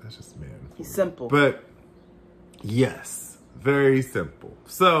 that's just man. He's simple. But yes, very simple.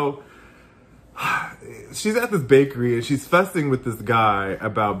 So. She's at this bakery and she's fussing with this guy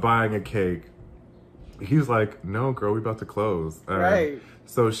about buying a cake. He's like, "No, girl, we about to close." Right.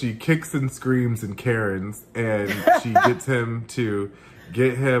 So she kicks and screams and Karens, and she gets him to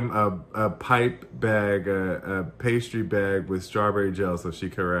get him a pipe bag, a pastry bag with strawberry gel, so she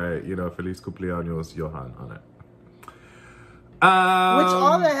can write, you know, "Feliz cumpleaños, Johan" on it. Which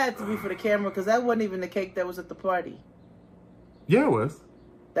all that had to be for the camera, because that wasn't even the cake that was at the party. Yeah, it was.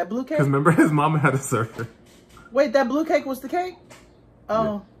 That blue cake? Because remember, his mama had a server. Wait, that blue cake was the cake?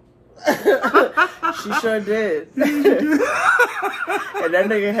 Oh. Yeah. She sure did. And that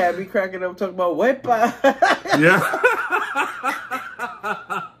nigga had me cracking up talking about wepa. Yeah.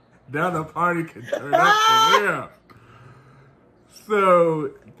 Now the party can turn up for real.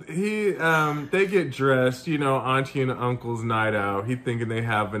 So they get dressed, you know, auntie and uncle's night out. He thinking they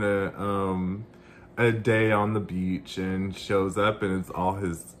having a day on the beach, and shows up and it's all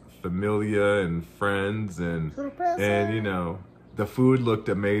his familia and friends and you know, the food looked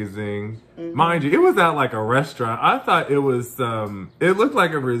amazing. Mind you, it was at like a restaurant. I thought it was it looked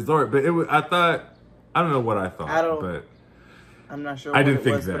like a resort, but I don't know what I thought, but I'm not sure I what didn't it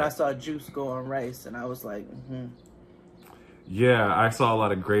think was, that. But I saw juice go on rice and I was like, Yeah, I saw a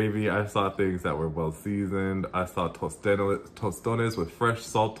lot of gravy. I saw things that were well seasoned. I saw tostones with fresh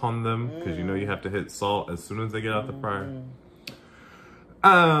salt on them, because you know you have to hit salt as soon as they get out the fryer.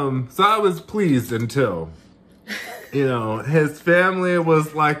 So I was pleased until, you know, his family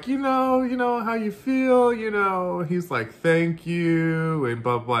was like, you know how you feel, you know. He's like, thank you, and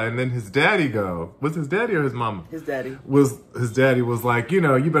blah, blah. And then his daddy was his daddy or his mama? His daddy. His daddy was like, you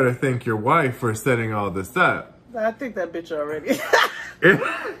know, you better thank your wife for setting all this up. I think that bitch already.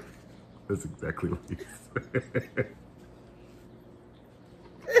 That's exactly what he said.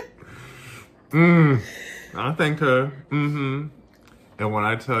 I thank her. And when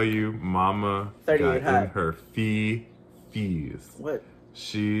I tell you, Mama got in her fees. What?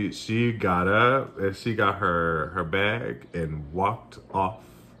 She got up and she got her bag and walked off.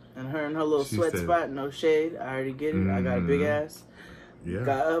 And her in her little sweat spot, no shade. I already get it. I got a big ass. Yeah.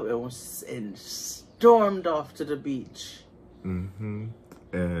 Got up and stormed off to the beach.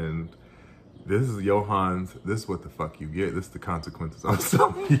 And this is Johan's. This is what the fuck you get. This is the consequences I'm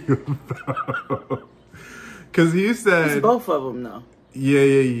telling you about. Because he said... It's both of them, though.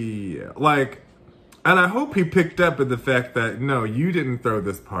 Yeah. Like, and I hope he picked up at the fact that, no, you didn't throw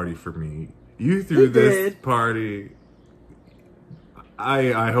this party for me. You threw this party...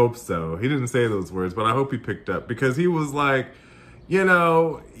 I hope so. He didn't say those words, but I hope he picked up. Because he was like, you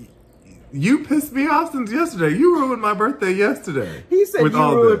know... You pissed me off since yesterday. You ruined my birthday yesterday. He said you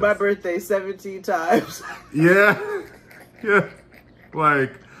ruined my birthday 17 times. Yeah.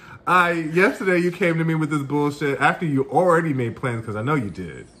 Like, yesterday you came to me with this bullshit after you already made plans, because I know you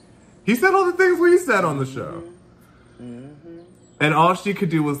did. He said all the things we said on the show. And all she could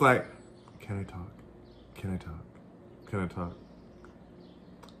do was like, can I talk? Can I talk? Can I talk?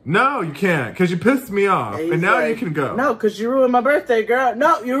 No, you can't, because you pissed me off. And now you can go. No, because you ruined my birthday, girl.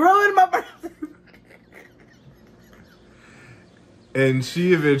 No, you ruined my birthday. And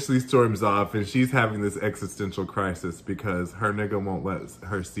she eventually storms off, and she's having this existential crisis because her nigga won't let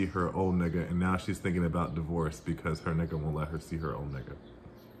her see her old nigga. And now she's thinking about divorce because her nigga won't let her see her old nigga.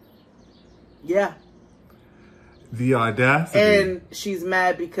 Yeah. The audacity. And she's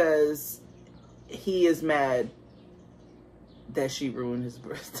mad because he is mad that she ruined his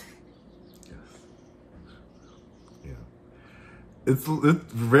birthday. Yes. Yeah. It's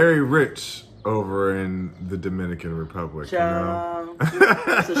very rich over in the Dominican Republic, you know?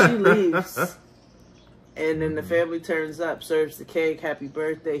 So she leaves. And then the family turns up, serves the cake, happy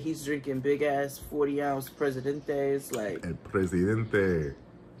birthday. He's drinking big ass 40-ounce Presidentes. Like, El Presidente.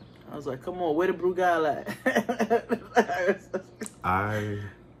 I was like, come on, where the Brugal at?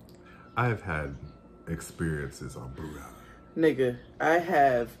 I've had experiences on Brugal. Nigga, I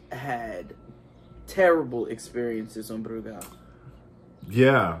have had terrible experiences on Brugal.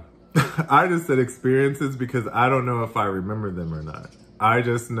 Yeah. I just said experiences because I don't know if I remember them or not. I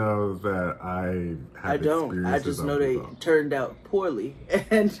just know that I don't. I just know they turned out poorly.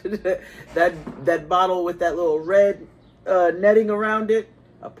 And that bottle with that little red netting around it,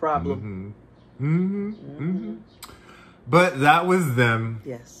 a problem. But that was them.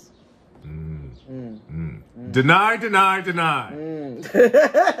 Yes. Deny.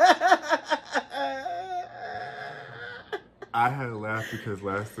 I had to laugh because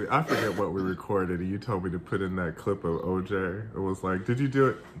last week, I forget what we recorded, and you told me to put in that clip of OJ. It was like, did you do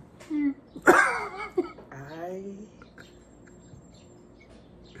it?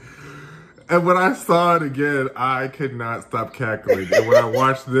 And when I saw it again, I could not stop cackling. And when I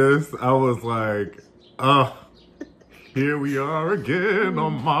watched this, I was like, oh, here we are again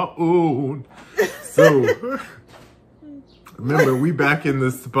on my own. So, remember, we back in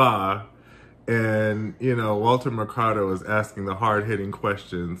the spa. And, you know, Walter Mercado is asking the hard-hitting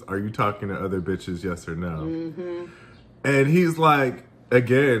questions. Are you talking to other bitches, yes or no? And he's like,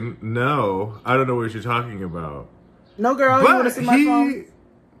 again, no. I don't know what you're talking about. No, girl, you want to see my phone?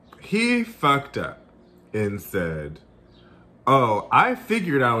 He fucked up and said, oh, I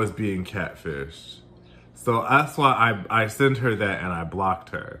figured I was being catfished. So that's why I sent her that and I blocked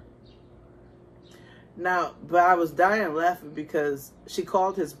her. Now, but I was dying laughing because she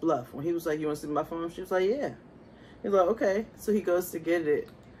called his bluff. When he was like, you want to see my phone? She was like, yeah. He's like, okay. So he goes to get it.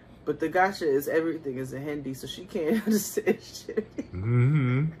 But the gotcha is everything is in Hindi, so she can't understand shit.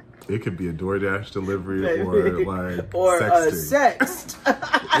 It could be a DoorDash delivery or like or sexting.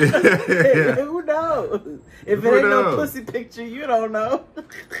 Sext. Who knows? If it ain't no pussy picture, you don't know.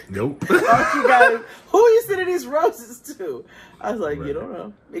 Nope. All you got is, who you sending these roses to? I was like, you don't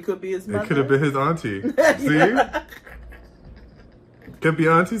know. It could be his mother. It could have been his auntie. See? Could be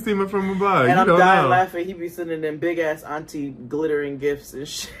Auntie Seema from Mumbai. And I'm dying laughing. He be sending them big ass auntie glittering gifts and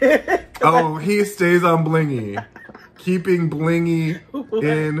shit. Oh, he stays on blingy. Keeping blingy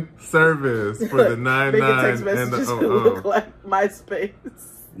in service for the 99 text and the look like MySpace.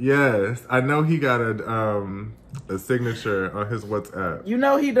 Yes, I know he got a signature on his WhatsApp. You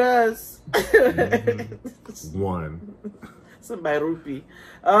know he does. One. Somebody rupee.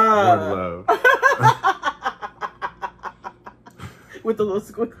 One love. With the little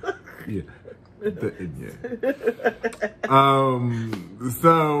squiggle. Yeah.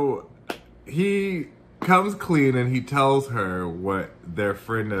 So he comes clean and he tells her what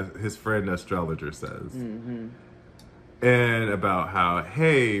his friend astrologer says. And about how,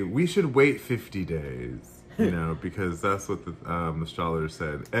 hey, we should wait 50 days, because that's what the astrologer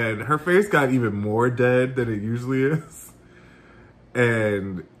said. And her face got even more dead than it usually is.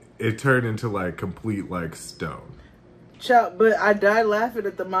 And it turned into like complete like stone. Child, but I died laughing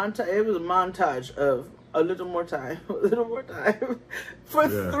at the montage. It was a montage of a little more time for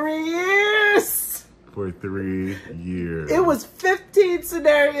 3 years. For 3 years. It was 15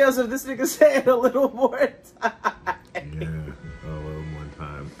 scenarios of this nigga saying a little more time. Yeah, a little more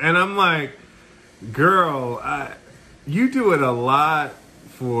time. And I'm like, girl, you do it a lot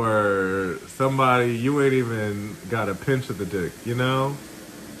for somebody you ain't even got a pinch of the dick,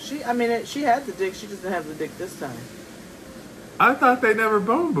 She had the dick. She just didn't have the dick this time. I thought they never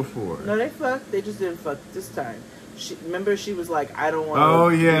boned before. No, they fucked. They just didn't fuck this time. Remember, she was like, I don't want to. Oh,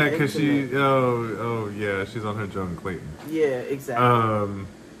 yeah, because she's on her Joan Clayton. Yeah, exactly.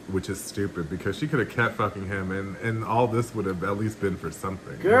 Which is stupid because she could have kept fucking him and all this would have at least been for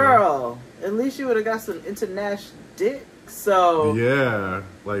something. Girl, at least you would have got some international dick. So. Yeah,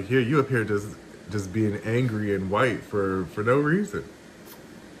 like here, you up here just being angry and white for no reason.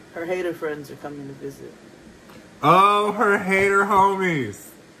 Her hater friends are coming to visit. Oh, her hater homies.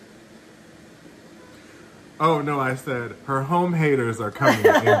 Oh, no, I said her home haters are coming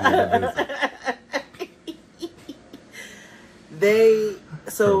to India to visit.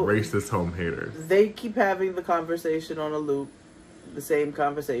 Her racist home haters. They keep having the conversation on a loop. The same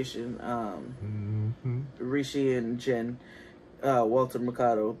conversation. Rishi and Jen, Walter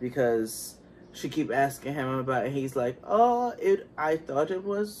Mercado, because she keep asking him about it. And he's like, I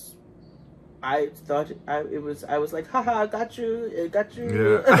was like, haha, got you.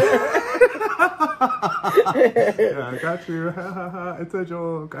 Yeah. Yeah, I got you. Ha ha ha. It's a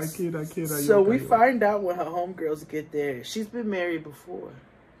joke. I kid. So we find out when her homegirls get there. She's been married before.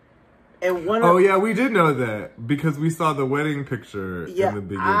 And we did know that because we saw the wedding picture in the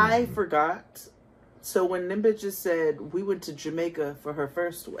beginning. I forgot. So when them bitches said we went to Jamaica for her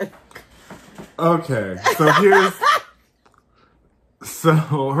first wedding. Okay,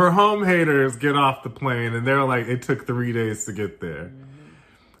 so her home haters get off the plane and they're like, it took 3 days to get there.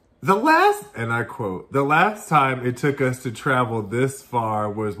 And I quote, the last time it took us to travel this far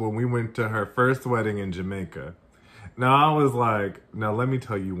was when we went to her first wedding in Jamaica. Now I was like, now let me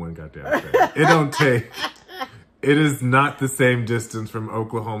tell you one goddamn thing. It is not the same distance from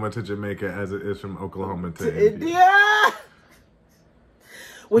Oklahoma to Jamaica as it is from Oklahoma to India.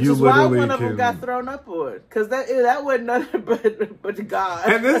 Which is why one of them got thrown up on. Because that wasn't nothing but God.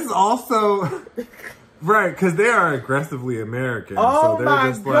 And this is also... Right, because they are aggressively American. Oh, so they're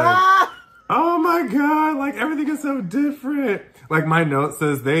just like, oh my God, like everything is so different. Like my note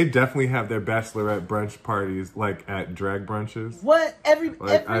says they definitely have their bachelorette brunch parties like at drag brunches. What? Every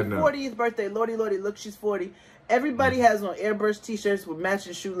 40th birthday, Lordy, look, she's 40. Everybody has on Airbrush t-shirts with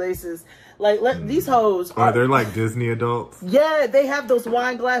matching shoelaces. Like, these hoes are... they're like Disney adults. Yeah, they have those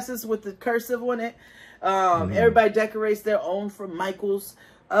wine glasses with the cursive on it. Everybody decorates their own from Michael's.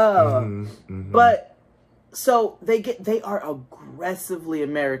 But... So they are aggressively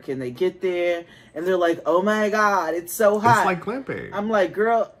American. They get there and they're like, oh my God, it's so hot. It's like glamping. I'm like,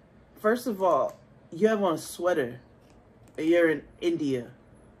 girl, first of all, you have on a sweater. You're in India.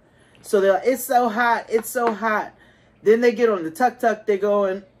 So they're like, it's so hot. It's so hot. Then they get on the tuk-tuk. They go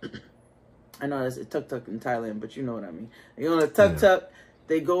in. I know that's a tuk-tuk in Thailand, but you know what I mean. They go on the tuk-tuk. Yeah.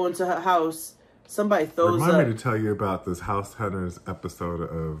 They go into her house. Somebody throws up. Remind me to tell you about this House Hunters episode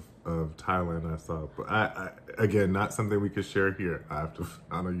of Thailand I saw. But I again, not something we could share here. I have to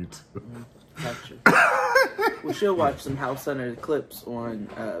find on YouTube. Gotcha. We should watch some House Hunter clips on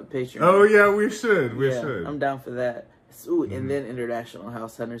Patreon. Oh yeah, we should. We should. I'm down for that. Ooh, and then International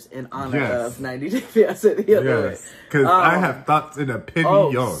House Hunters in honor of 90 Day Fiancé the other way. Because I have thoughts and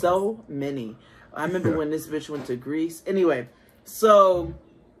opinions. Oh, so many. I remember when this bitch went to Greece. Anyway, so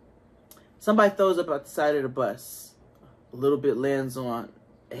somebody throws up out the side of the bus. A little bit lands on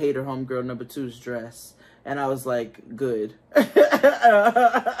hater homegirl number 2's dress. And I was like, good. And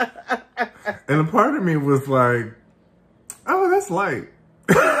a part of me was like, oh, that's light.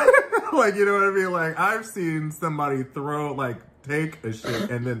 Like, you know what I mean? Like, I've seen somebody take a shit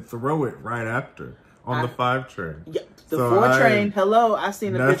and then throw it right after on the 5 train. Yeah, the 4 train. Hello, I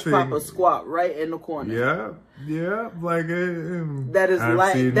seen a bitch pop a squat right in the corner. Yeah, like that is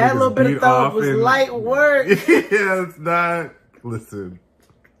light. That little bit of thought was light work. Yeah, it's not. Listen.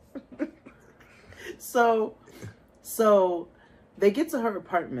 So they get to her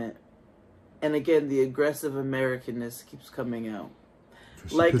apartment, and again, the aggressive Americanness keeps coming out.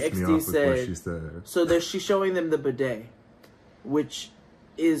 Like XD said. So she's showing them the bidet, which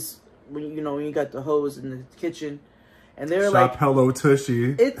is when you got the hose in the kitchen. And they're like, Hello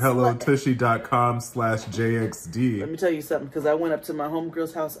Tushy. HelloTushy.com/JXD. Let me tell you something, because I went up to my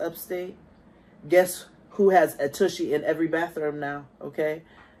homegirl's house upstate. Guess who has a Tushy in every bathroom now, okay?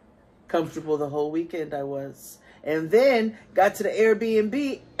 Comfortable the whole weekend I was. And then got to the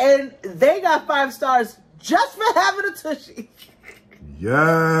Airbnb, and they got 5 stars just for having a Tushy. Yes.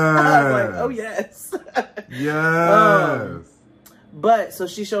 I was like, oh, yes. Yes. But, so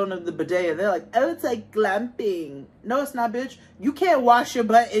she's showing them the bidet, and they're like, oh, it's like glamping. No, it's not, bitch. You can't wash your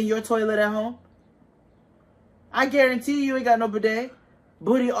butt in your toilet at home. I guarantee you ain't got no bidet.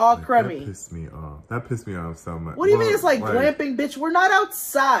 Booty all crummy. That pissed me off. That pissed me off so much. What do you mean it's like glamping, bitch? We're not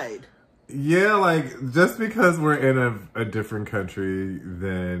outside. Yeah, like, just because we're in a different country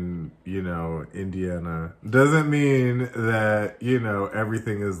than, Indiana, doesn't mean that,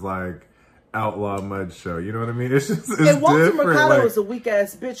 everything is like outlaw mud show. You know what I mean? It's just, and Walter Mercado is a weak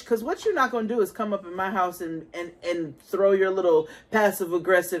ass bitch, because what you're not going to do is come up in my house and throw your little passive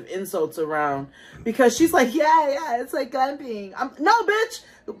aggressive insults around, because she's like, yeah, it's like glamping. No, bitch,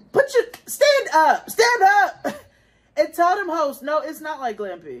 stand up and tell them hosts, no, it's not like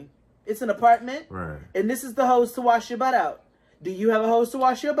glamping. It's an apartment, right? And this is the hose to wash your butt out. Do you have a hose to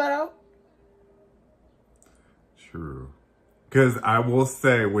wash your butt out? True. Because I will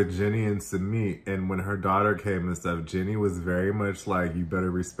say, with Jenny and Samit, and when her daughter came and stuff, Jenny was very much like, you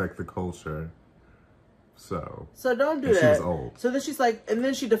better respect the culture. So don't do that. She was old. So then she's like, and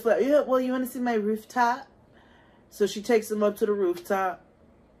then she deflects, yeah, well, you want to see my rooftop? So she takes them up to the rooftop.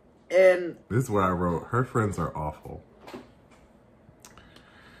 And this is what I wrote. Her friends are awful.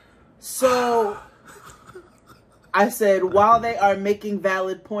 So I said, while they are making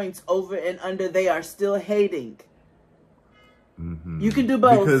valid points over and under, they are still hating. Mm-hmm. You can do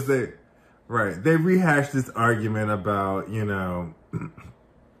both. Because they rehashed this argument about,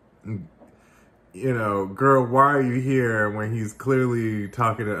 girl, why are you here when he's clearly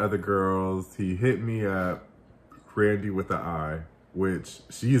talking to other girls? He hit me up, Randy with the eye, which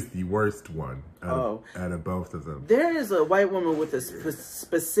she is the worst one out of both of them. There is a white woman with a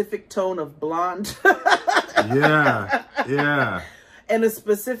specific tone of blonde. Yeah. And a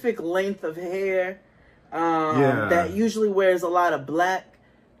specific length of hair. That usually wears a lot of black.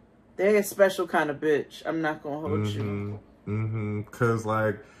 They're a special kind of bitch. I'm not gonna hold you. Cause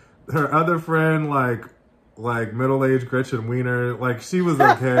like her other friend, like middle-aged Gretchen Wiener, like she was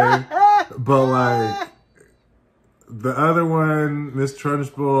okay, but like the other one, Miss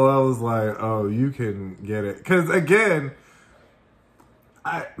Trunchbull, I was like, oh, you can get it. Cause again,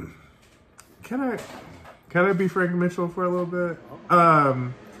 can I be Frank Mitchell for a little bit?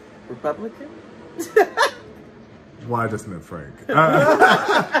 Republican? Well, I just meant Frank.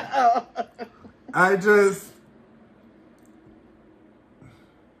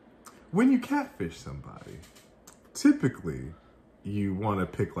 When you catfish somebody, typically you want to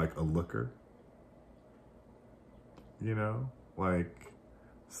pick like a looker. Like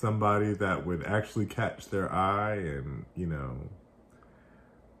somebody that would actually catch their eye, and,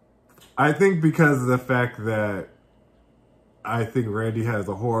 I think because of the fact that I think Randy has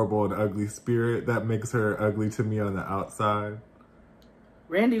a horrible and ugly spirit, that makes her ugly to me on the outside.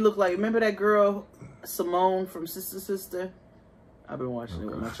 Randy looked like, remember that girl, Simone from Sister? I've been watching it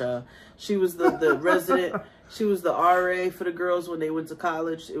with my child. She was the resident. She was the RA for the girls when they went to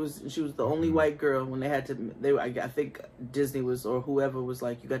college. She was the only white girl when they had to. I think Disney was, or whoever was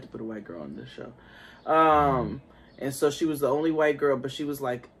like, you got to put a white girl on this show. And so she was the only white girl, but she was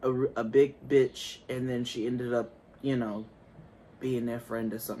like a big bitch, and then she ended up, being their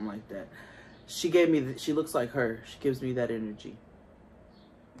friend or something like that. She gave me. She looks like her. She gives me that energy.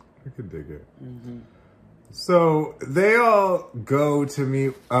 I can dig it. So they all go to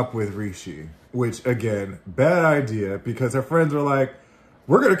meet up with Rishi, which again, bad idea, because her friends are like,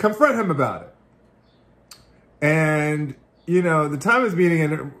 we're going to confront him about it. And, the time is meeting,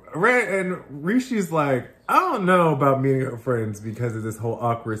 and Rishi's like, I don't know about meeting her friends because of this whole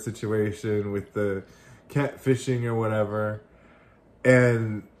awkward situation with the catfishing or whatever.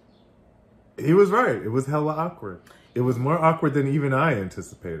 And he was right. It was hella awkward. It was more awkward than even I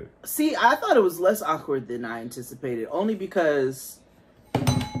anticipated. See, I thought it was less awkward than I anticipated, only because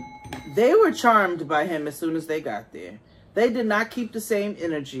they were charmed by him as soon as they got there. They did not keep the same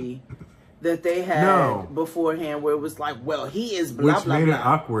energy that they had beforehand, where it was like, well, he is blah, which blah, made blah. it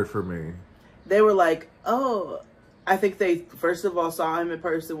awkward for me. They were like, oh. I think they, first of all, saw him in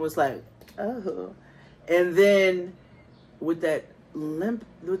person, was like, oh. And then with that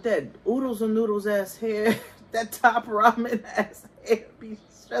oodles and noodles ass hair, that top ramen ass It be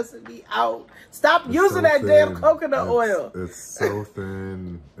stressing me out. Stop using that damn coconut oil. It's so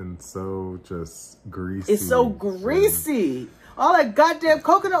thin and so just greasy. It's so greasy. All that goddamn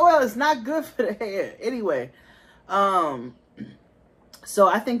coconut oil is not good for the hair. Anyway, so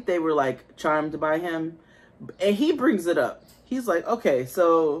I think they were like charmed by him, and he brings it up. He's like, okay,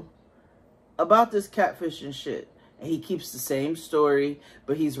 so about this catfish and shit. And he keeps the same story,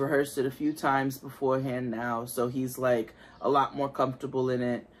 but he's rehearsed it a few times beforehand now, so he's like a lot more comfortable in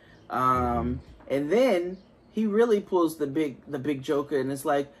it. And then he really pulls the big joker, and it's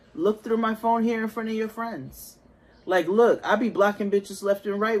like, look through my phone here in front of your friends. Like, look, I be blocking bitches left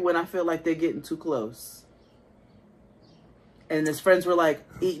and right when I feel like they're getting too close. And his friends were like,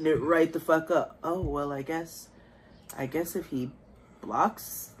 eating it right the fuck up. Oh, well, I guess if he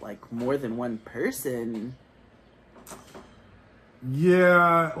blocks like more than one person.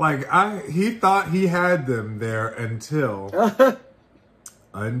 Yeah, like he thought he had them there until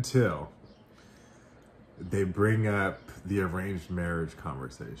they bring up the arranged marriage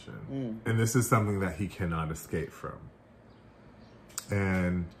conversation. And this is something that he cannot escape from.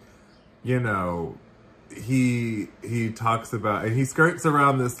 And, you know, he talks about, and he skirts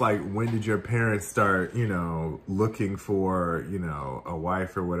around this, like, when did your parents start, you know, looking for, you know, a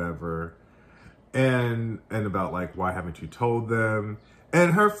wife or whatever. And about, like, why haven't you told them?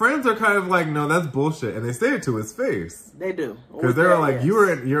 And her friends are kind of like, no, that's bullshit. And they say it to his face. They do. Because they're like, yes.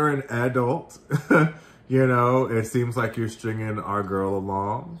 You're an adult. You know, it seems like you're stringing our girl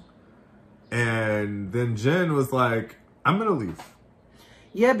along. And then Jen was like, I'm going to leave.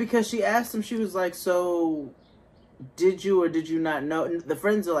 Yeah, because she asked him, she was like, so did you or did you not know? And the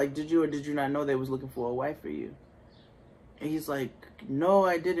friends are like, did you or did you not know they was looking for a wife for you? And he's like, no,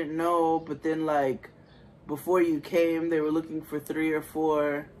 I didn't know. But then, like, before you came, they were looking for 3 or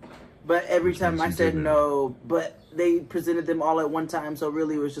 4. But every time I said no, but they presented them all at one time. So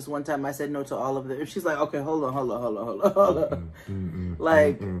really, it was just one time I said no to all of them. And she's like, okay, hold on.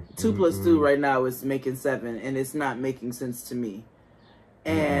 Like, 2 plus 2 right now is making 7. And it's not making sense to me.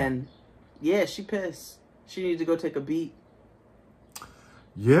 And, yeah, she pissed. She needed to go take a beat.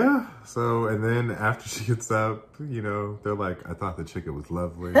 Yeah, so, and then after she gets up, you know, they're like, I thought the chicken was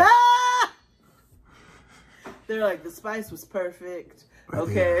lovely. They're like, the spice was perfect.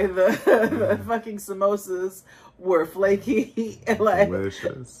 Okay, the fucking samosas were flaky and like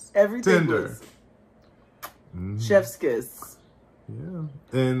delicious. Everything tender. Was chef's kiss. Yeah,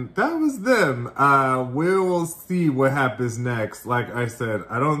 and that was them. We'll see what happens next. Like I said,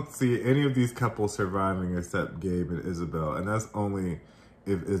 I don't see any of these couples surviving except Gabe and Isabel, and that's only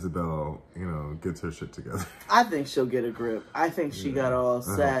if Isabel, you know, gets her shit together. I think she'll get a grip. I think she got all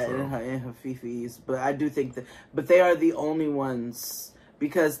sad in her fifis, but I do think that. But they are the only ones,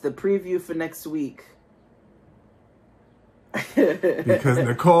 because the preview for next week. Because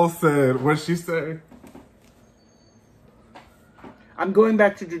Nicole said, what'd she say? I'm going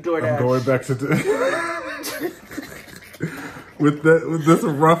back to do DoorDash. I'm going back to with this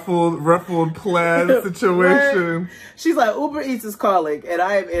ruffled plaid situation. She's like, Uber Eats is calling, and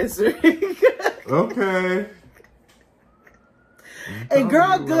I am answering. Okay. And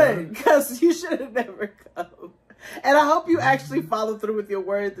girl, good, because you should have never come. And I hope you actually follow through with your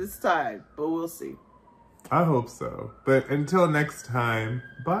word this time, but we'll see. I hope so. But until next time,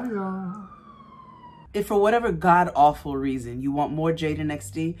 bye y'all. If for whatever god-awful reason you want more Jade and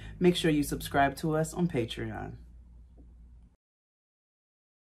XD, make sure you subscribe to us on Patreon.